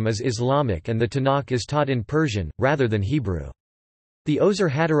curriculum is Islamic and the Tanakh is taught in Persian, rather than Hebrew. The Ozer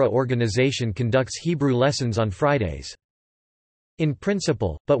Hadara organization conducts Hebrew lessons on Fridays. In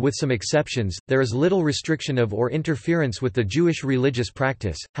principle, but with some exceptions, there is little restriction of or interference with the Jewish religious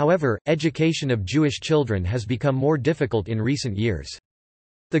practice. However, education of Jewish children has become more difficult in recent years.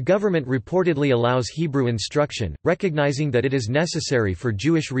 The government reportedly allows Hebrew instruction, recognizing that it is necessary for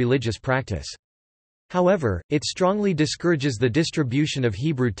Jewish religious practice. However, it strongly discourages the distribution of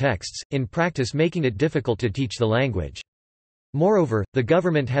Hebrew texts, in practice making it difficult to teach the language. Moreover, the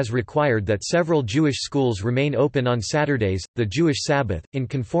government has required that several Jewish schools remain open on Saturdays, the Jewish Sabbath, in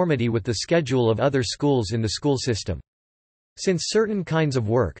conformity with the schedule of other schools in the school system. Since certain kinds of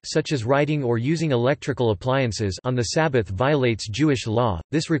work such as writing or using electrical appliances on the Sabbath violates Jewish law,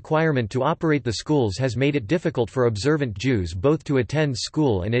 this requirement to operate the schools has made it difficult for observant Jews both to attend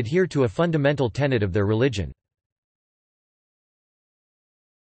school and adhere to a fundamental tenet of their religion.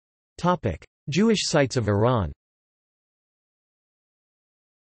 Jewish sites of Iran.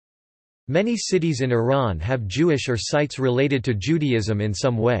 Many cities in Iran have Jewish or sites related to Judaism in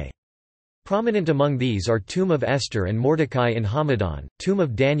some way. Prominent among these are Tomb of Esther and Mordecai in Hamadan, Tomb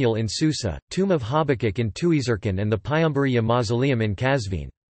of Daniel in Susa, Tomb of Habakkuk in Tuizerkan and the Payambariya Mausoleum in Kazvin.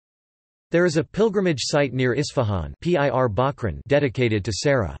 There is a pilgrimage site near Isfahan dedicated to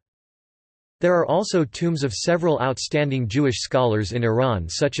Sarah. There are also tombs of several outstanding Jewish scholars in Iran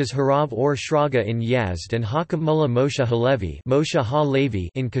such as Harav or Shraga in Yazd and Hakam Mullah Moshe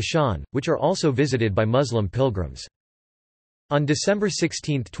Halevi in Kashan, which are also visited by Muslim pilgrims. On December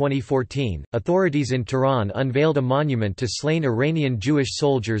 16, 2014, authorities in Tehran unveiled a monument to slain Iranian Jewish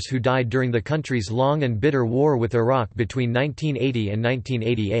soldiers who died during the country's long and bitter war with Iraq between 1980 and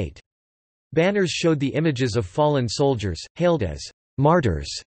 1988. Banners showed the images of fallen soldiers, hailed as martyrs,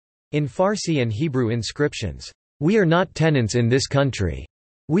 in Farsi and Hebrew inscriptions. "We are not tenants in this country.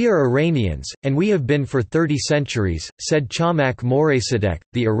 We are Iranians, and we have been for 30 centuries," said Chamak Morazadeh,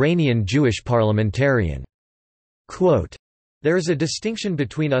 the Iranian Jewish parliamentarian. Quote, "There is a distinction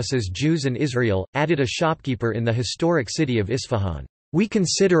between us as Jews and Israel," added a shopkeeper in the historic city of Isfahan. "We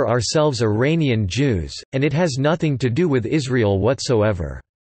consider ourselves Iranian Jews, and it has nothing to do with Israel whatsoever.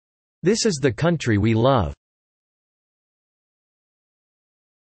 This is the country we love."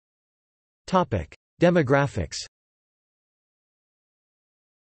 Demographics.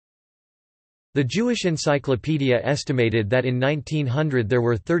 The Jewish Encyclopedia estimated that in 1900 there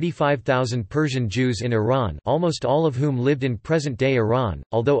were 35,000 Persian Jews in Iran, almost all of whom lived in present-day Iran,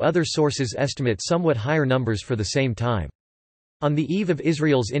 although other sources estimate somewhat higher numbers for the same time. On the eve of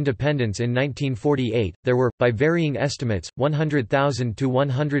Israel's independence in 1948, there were, by varying estimates, 100,000 to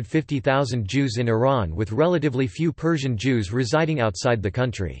 150,000 Jews in Iran with relatively few Persian Jews residing outside the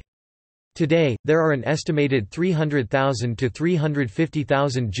country. Today, there are an estimated 300,000 to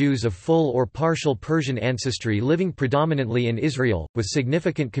 350,000 Jews of full or partial Persian ancestry living predominantly in Israel, with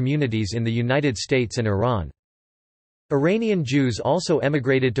significant communities in the United States and Iran. Iranian Jews also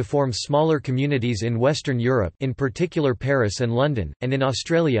emigrated to form smaller communities in Western Europe, in particular Paris and London, and in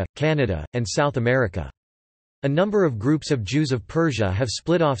Australia, Canada, and South America. A number of groups of Jews of Persia have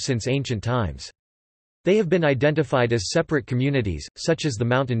split off since ancient times. They have been identified as separate communities, such as the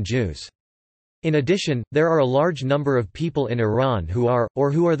Mountain Jews. In addition, there are a large number of people in Iran who are,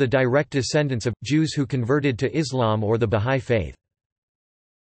 or who are the direct descendants of, Jews who converted to Islam or the Bahá'í Faith.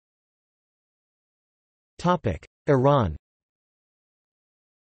 Iran.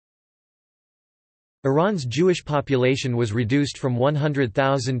 Iran's Jewish population was reduced from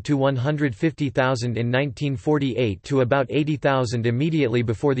 100,000 to 150,000 in 1948 to about 80,000 immediately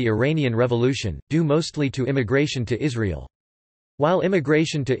before the Iranian Revolution, due mostly to immigration to Israel. While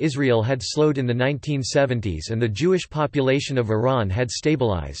immigration to Israel had slowed in the 1970s and the Jewish population of Iran had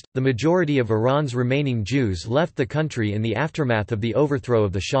stabilized, the majority of Iran's remaining Jews left the country in the aftermath of the overthrow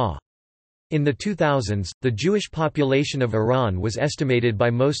of the Shah. In the 2000s, the Jewish population of Iran was estimated by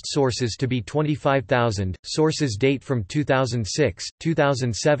most sources to be 25,000. Sources date from 2006,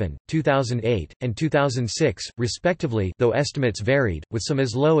 2007, 2008, and 2006, respectively, though estimates varied, with some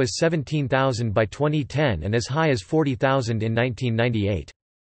as low as 17,000 by 2010 and as high as 40,000 in 1998.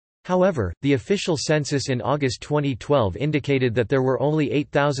 However, the official census in August 2012 indicated that there were only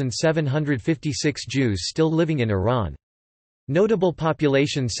 8,756 Jews still living in Iran. Notable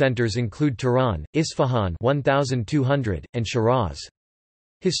population centers include Tehran, Isfahan 1,200, and Shiraz.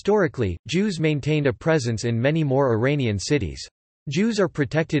 Historically, Jews maintained a presence in many more Iranian cities. Jews are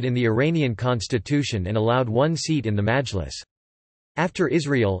protected in the Iranian constitution and allowed one seat in the Majlis. After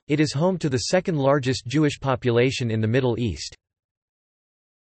Israel, it is home to the second largest Jewish population in the Middle East.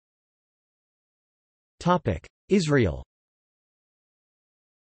 Israel.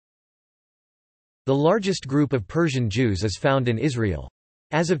 The largest group of Persian Jews is found in Israel.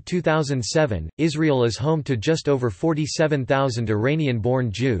 As of 2007, Israel is home to just over 47,000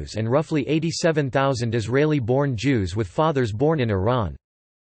 Iranian-born Jews and roughly 87,000 Israeli-born Jews with fathers born in Iran.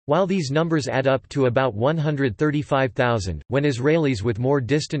 While these numbers add up to about 135,000, when Israelis with more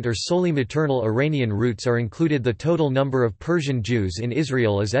distant or solely maternal Iranian roots are included, the total number of Persian Jews in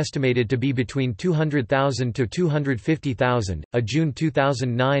Israel is estimated to be between 200,000 to 250,000. A June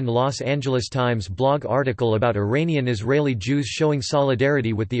 2009 Los Angeles Times blog article about Iranian-Israeli Jews showing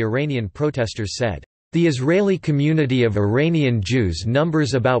solidarity with the Iranian protesters said, "The Israeli community of Iranian Jews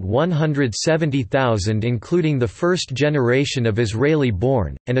numbers about 170,000, including the first generation of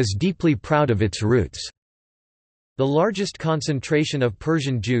Israeli-born, and is deeply proud of its roots." The largest concentration of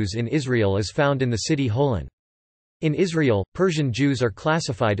Persian Jews in Israel is found in the city Holon. In Israel, Persian Jews are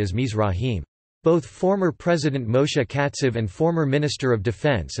classified as Mizrahim. Both former President Moshe Katsav and former Minister of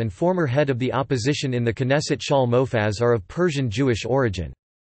Defense and former head of the opposition in the Knesset Shaul Mofaz are of Persian Jewish origin.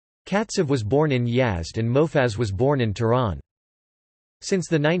 Katsav was born in Yazd and Mofaz was born in Tehran. Since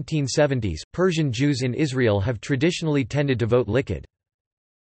the 1970s, Persian Jews in Israel have traditionally tended to vote likud.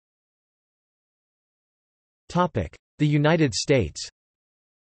 The United States.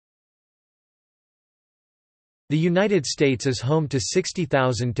 The United States is home to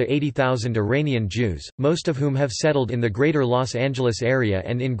 60,000 to 80,000 Iranian Jews, most of whom have settled in the greater Los Angeles area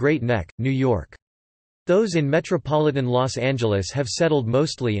and in Great Neck, New York. Those in metropolitan Los Angeles have settled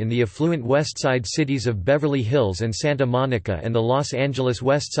mostly in the affluent West Side cities of Beverly Hills and Santa Monica and the Los Angeles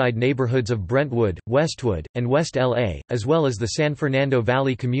West Side neighborhoods of Brentwood, Westwood, and West LA, as well as the San Fernando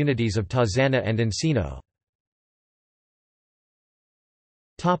Valley communities of Tarzana and Encino.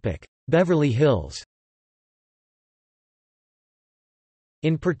 Beverly Hills.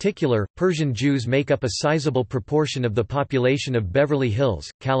 In particular, Persian Jews make up a sizable proportion of the population of Beverly Hills,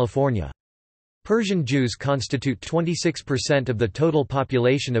 California. Persian Jews constitute 26% of the total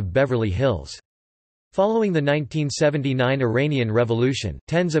population of Beverly Hills. Following the 1979 Iranian Revolution,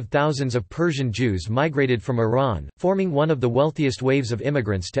 tens of thousands of Persian Jews migrated from Iran, forming one of the wealthiest waves of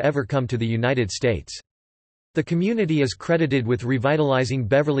immigrants to ever come to the United States. The community is credited with revitalizing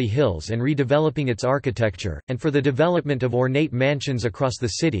Beverly Hills and redeveloping its architecture, and for the development of ornate mansions across the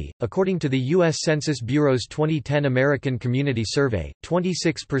city. According to the U.S. Census Bureau's 2010 American Community Survey,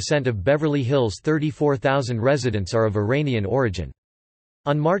 26% of Beverly Hills' 34,000 residents are of Iranian origin.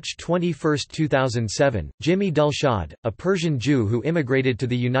 On March 21, 2007, Jimmy Delshad, a Persian Jew who immigrated to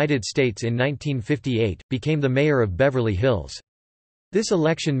the United States in 1958, became the mayor of Beverly Hills. This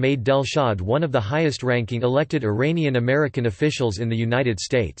election made Delshad one of the highest-ranking elected Iranian-American officials in the United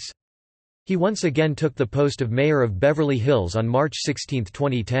States. He once again took the post of mayor of Beverly Hills on March 16,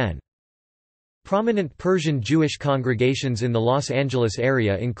 2010. Prominent Persian Jewish congregations in the Los Angeles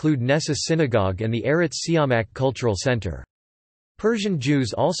area include Nessa Synagogue and the Eretz Siamak Cultural Center. Persian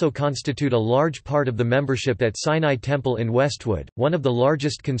Jews also constitute a large part of the membership at Sinai Temple in Westwood, one of the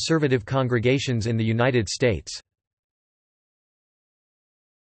largest conservative congregations in the United States.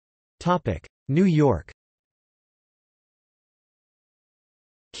 New York.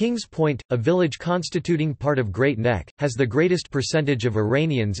 Kings Point, a village constituting part of Great Neck, has the greatest percentage of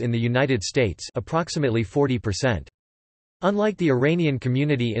Iranians in the United States, approximately 40%. Unlike the Iranian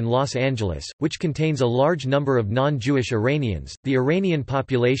community in Los Angeles, which contains a large number of non-Jewish Iranians, the Iranian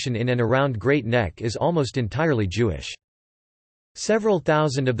population in and around Great Neck is almost entirely Jewish. Several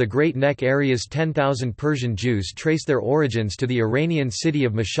thousand of the Great Neck area's 10,000 Persian Jews trace their origins to the Iranian city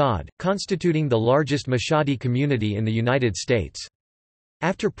of Mashhad, constituting the largest Mashhadi community in the United States.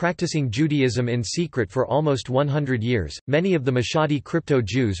 After practicing Judaism in secret for almost 100 years, many of the Mashhadi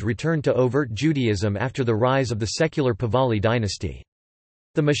crypto-Jews returned to overt Judaism after the rise of the secular Pahlavi dynasty.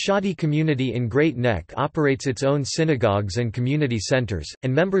 The Mashhadi community in Great Neck operates its own synagogues and community centers,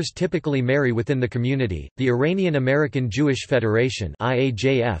 and members typically marry within the community. The Iranian American Jewish Federation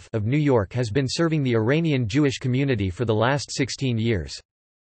 (IAJF) of New York has been serving the Iranian Jewish community for the last 16 years.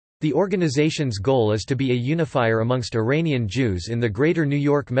 The organization's goal is to be a unifier amongst Iranian Jews in the greater New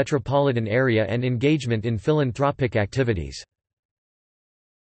York metropolitan area and engagement in philanthropic activities.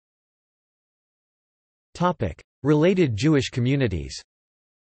 Topic: Related Jewish communities.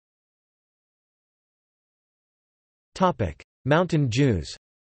 Mountain Jews.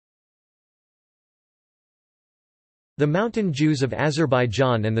 The Mountain Jews of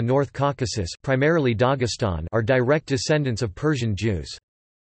Azerbaijan and the North Caucasus, primarily Dagestan, are direct descendants of Persian Jews.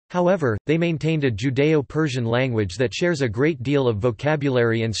 However, they maintained a Judeo-Persian language that shares a great deal of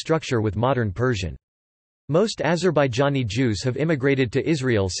vocabulary and structure with modern Persian. Most Azerbaijani Jews have immigrated to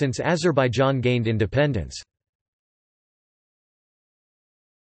Israel since Azerbaijan gained independence.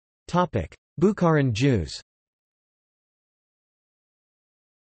 Bukharan Jews.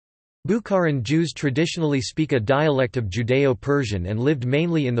 Bukharan Jews traditionally speak a dialect of Judeo-Persian and lived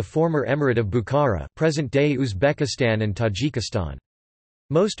mainly in the former Emirate of Bukhara, present-day Uzbekistan and Tajikistan.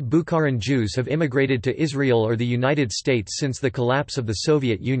 Most Bukharan Jews have immigrated to Israel or the United States since the collapse of the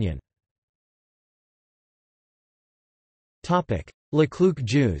Soviet Union. Lakluk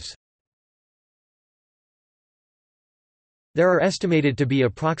Jews. There are estimated to be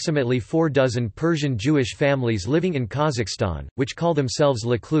approximately 4 dozen Persian Jewish families living in Kazakhstan, which call themselves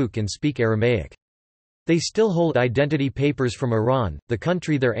Lakluk and speak Aramaic. They still hold identity papers from Iran, the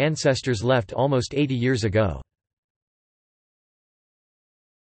country their ancestors left almost 80 years ago.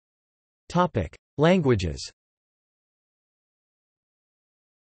 Languages.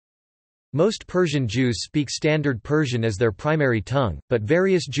 Most Persian Jews speak Standard Persian as their primary tongue, but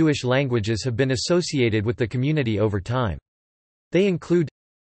various Jewish languages have been associated with the community over time. They include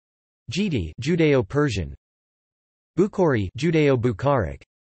Jidi Judeo-Persian, Bukhari Judeo-Bukharic,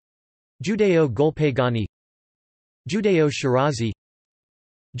 Judeo-Golpagani, Judeo-Shirazi,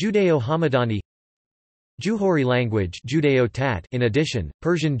 Judeo-Hamadani, Juhuri language Judeo-Tat. In addition,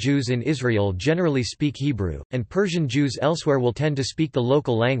 Persian Jews in Israel generally speak Hebrew, and Persian Jews elsewhere will tend to speak the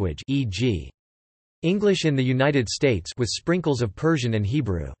local language, e.g. English in the United States, with sprinkles of Persian and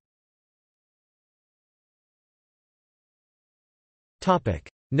Hebrew. Topic: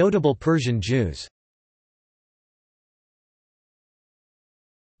 Notable Persian Jews.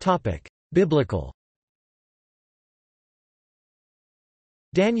 Topic: Biblical.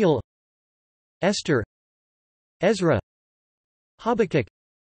 Daniel, Esther, Ezra, Habakkuk,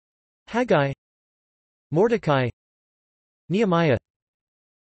 Haggai, Mordecai, Nehemiah.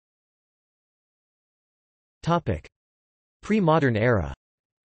 Topic: Pre-modern era.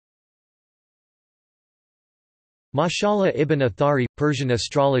 Mashallah ibn Athari, Persian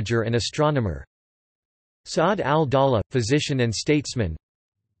astrologer and astronomer. Sa'ad al-Dawla, physician and statesman.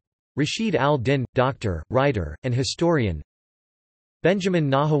 Rashid al-Din, doctor, writer, and historian. Benjamin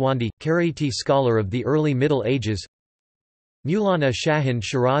Nahawandi, Karaiti scholar of the early Middle Ages. Maulana Shahin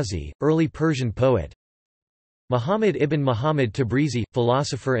Shirazi, early Persian poet. Muhammad ibn Muhammad Tabrizi,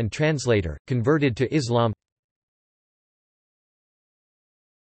 philosopher and translator, converted to Islam.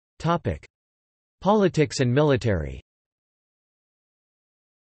 Topic: Politics and military.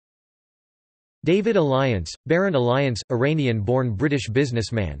 David Alliance, Baron Alliance, Iranian-born British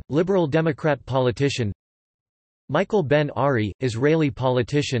businessman, Liberal Democrat politician. Michael Ben-Ari, Israeli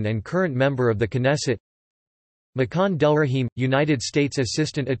politician and current member of the Knesset. Makan Delrahim, United States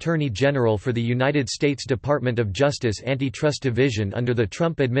Assistant Attorney General for the United States Department of Justice Antitrust Division under the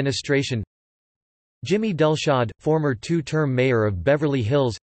Trump administration. Jimmy Delshad, former two-term mayor of Beverly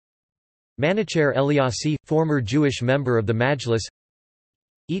Hills. Manacher Eliassi, former Jewish member of the Majlis.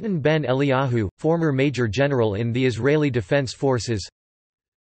 Eitan Ben Eliyahu, former Major General in the Israeli Defense Forces.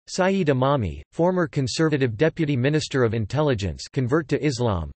 Saeed Imami, former conservative Deputy Minister of Intelligence, convert to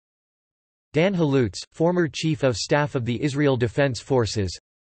Islam. Dan Halutz, former Chief of Staff of the Israel Defense Forces.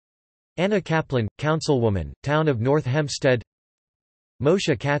 Anna Kaplan, councilwoman, Town of North Hempstead.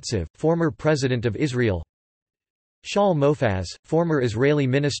 Moshe Katsav, former President of Israel. Shaul Mofaz, former Israeli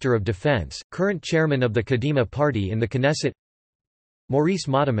Minister of Defense, current chairman of the Kadima Party in the Knesset. Maurice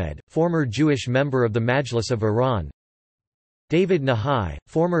Mohamed, former Jewish member of the Majlis of Iran. David Nahai,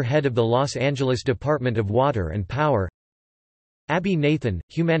 former head of the Los Angeles Department of Water and Power. Abi Nathan,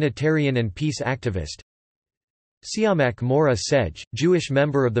 humanitarian and peace activist. Siamak Mora Sej, Jewish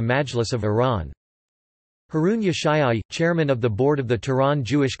member of the Majlis of Iran. Harun Yeshayai, chairman of the board of the Tehran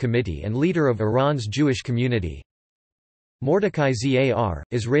Jewish Committee and leader of Iran's Jewish community. Mordecai Zar,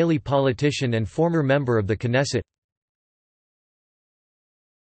 Israeli politician and former member of the Knesset.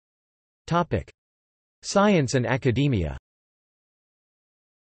 Topic: Science and academia.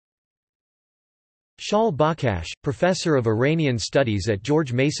 Shaul Bakash, professor of Iranian studies at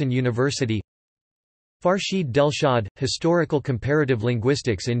George Mason University. Farshid Delshad, historical comparative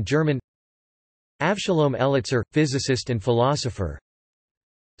linguistics in German. Avshalom Elitzer, physicist and philosopher.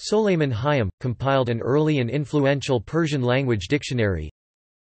 Soleiman Hayam, compiled an early and influential Persian language dictionary.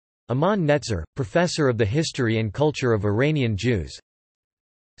 Aman Netzer, professor of the history and culture of Iranian Jews.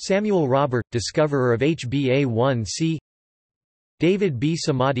 Samuel Robert, discoverer of HbA1c. David B.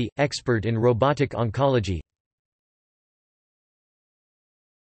 Samadi, expert in robotic oncology.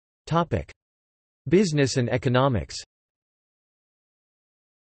 Topic: Business and economics.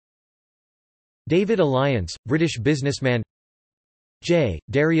 David Alliance, British businessman. J.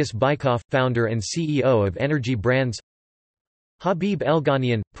 Darius Bykoff, founder and CEO of Energy Brands. Habib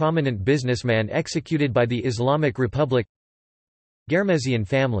Elghanian, prominent businessman executed by the Islamic Republic. Ghermezian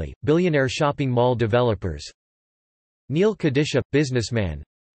family, billionaire shopping mall developers. Neil Kadisha, businessman.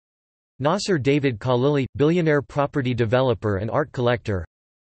 Nasser David Khalili, billionaire property developer and art collector.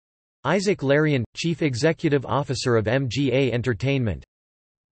 Isaac Larian, chief executive officer of MGA Entertainment.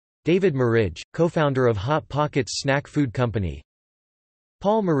 David Marij, co-founder of Hot Pockets snack food company.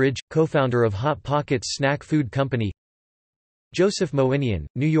 Paul Marij, co-founder of Hot Pockets snack food company. Joseph Moinian,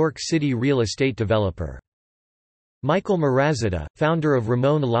 New York City real estate developer. Michael Mirazadeh, founder of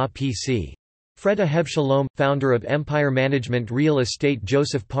Ramon La PC. Freda Hevshalom, founder of Empire Management Real Estate.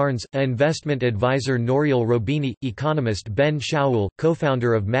 Joseph Parnes, a investment advisor. Nouriel Robini, economist. Ben Shaul,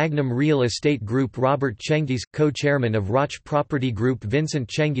 co-founder of Magnum Real Estate Group. Robert Cengiz, co-chairman of Roch Property Group. Vincent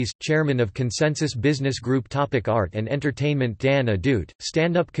Cengiz, chairman of Consensus Business Group. Topic: art and entertainment. Dan Adut,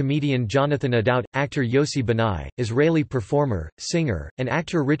 stand-up comedian. Jonathan Adut, actor. Yossi Benai, Israeli performer, singer, and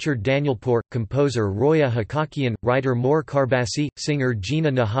actor. Richard Danielpour, composer. Roya Hakakian, writer. Mor Karbasi, singer. Gina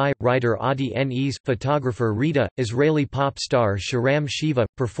Nahai, writer. Adi N. photographer. Rita, Israeli pop star. Shiram Shiva,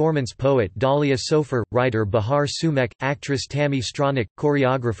 performance poet. Dalia Sofer, writer. Bahar Sumek, actress. Tammy Stronach,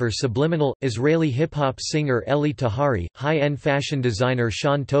 choreographer. Subliminal, Israeli hip-hop singer. Eli Tahari, high-end fashion designer.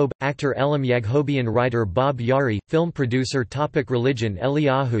 Sean Tobe, actor. Elam Yaghobian, writer. Bob Yari, film producer. Topic: religion.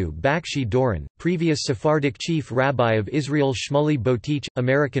 Eliyahu Bakshi Doran, previous Sephardic chief rabbi of Israel. Shmuley Botich,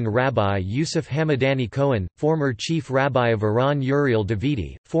 American rabbi. Yusuf Hamadani Cohen, former chief rabbi of Iran. Uriel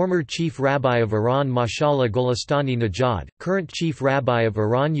Davidi, former chief rabbi of Iran. Mashallah Golestani Najad, current chief rabbi of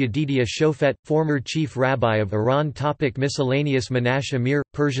Iran. Yedidia Shofet, former chief rabbi of Iran. Topic: miscellaneous. Manash Amir,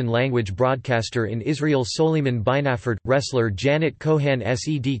 Persian language broadcaster in Israel. Soliman Binaford, wrestler. Janet Kohan,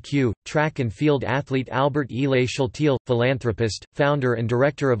 SEDQ, track and field athlete. Albert Elay Shultiel, philanthropist, founder and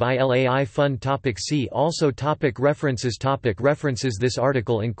director of ILAI Fund. Topic: see also. Topic: references. Topic: references. This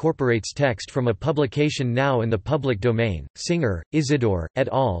article incorporates text from a publication now in the public domain. Singer, Isidore, et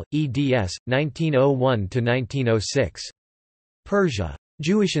al., eds. 1901–1906. Persia.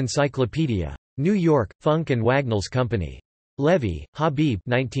 Jewish Encyclopedia. New York, Funk and Wagnalls Company. Levy, Habib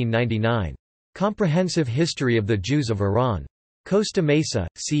 1999. Comprehensive History of the Jews of Iran. Costa Mesa,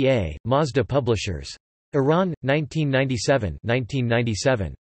 CA, Mazda Publishers. Iran,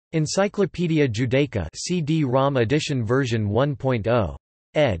 1997. Encyclopaedia Judaica CD-ROM edition version 1.0.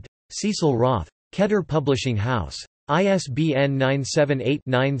 ed. Cecil Roth. Keter Publishing House. ISBN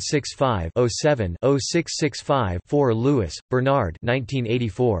 978-965-07-0665-4. Lewis, Bernard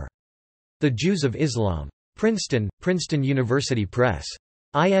 1984. The Jews of Islam. Princeton, Princeton University Press.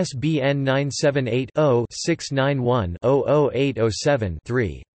 ISBN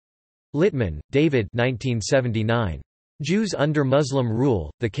 978-0-691-00807-3. Littman, David 1979. Jews Under Muslim Rule,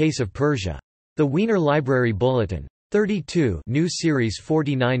 The Case of Persia. The Wiener Library Bulletin. 32 New Series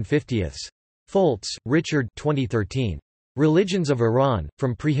 49 50ths. Foltz, Richard 2013. Religions of Iran,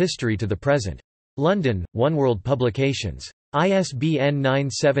 From Prehistory to the Present. London, One World Publications. ISBN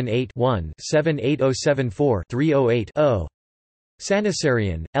 978-1-78074-308-0.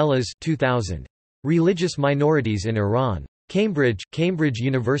 Sanasarian, Elas 2000. Religious Minorities in Iran. Cambridge, Cambridge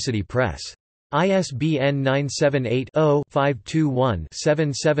University Press. ISBN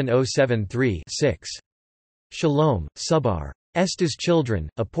 978-0-521-77073-6. Shalom, Subar. Estes Children,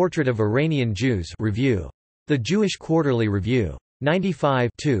 A Portrait of Iranian Jews Review. The Jewish Quarterly Review. 95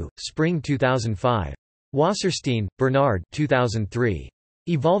 Spring 2005. Wasserstein, Bernard 2003.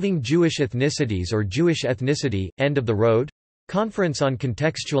 Evolving Jewish Ethnicities or Jewish Ethnicity, End of the Road? Conference on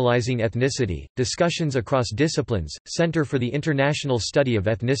Contextualizing Ethnicity, Discussions Across Disciplines, Center for the International Study of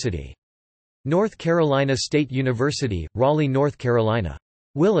Ethnicity. North Carolina State University, Raleigh, North Carolina.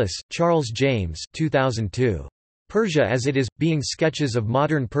 Willis, Charles James 2002. Persia as It Is, Being Sketches of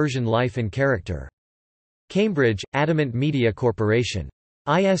Modern Persian Life and Character. Cambridge, Adamant Media Corporation.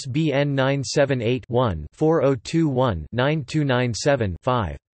 ISBN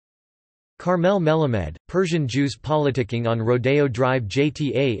 978-1-4021-9297-5. Carmel Melamed, Persian Jews Politicking on Rodeo Drive.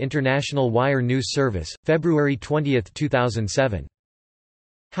 JTA International Wire News Service, February 20, 2007.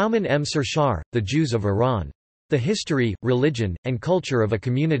 Houman M. Sershar, The Jews of Iran. The History, Religion, and Culture of a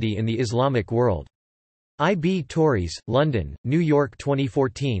Community in the Islamic World. I.B. Tauris, London, New York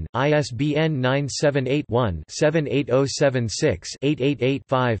 2014, ISBN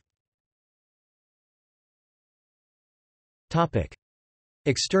 978-1-78076-888-5.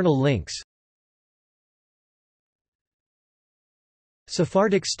 External links.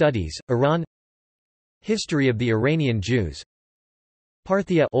 Sephardic Studies, Iran. History of the Iranian Jews.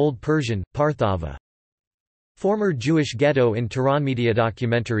 Parthia Old Persian, Parthava. Former Jewish ghetto in Tehran. Media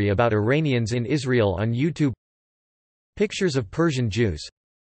documentary about Iranians in Israel on YouTube. Pictures of Persian Jews.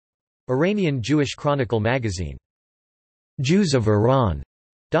 Iranian Jewish Chronicle magazine. Jews of Iran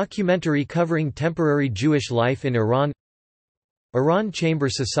documentary covering temporary Jewish life in Iran. Iran Chamber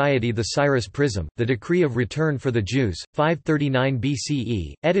Society. The Cyrus Prism, The Decree of Return for the Jews, 539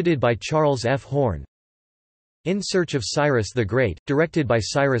 BCE, edited by Charles F. Horn. In Search of Cyrus the Great, directed by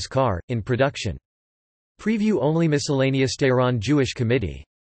Cyrus Carr, in production. Preview only. Miscellaneous. Tehran Jewish Committee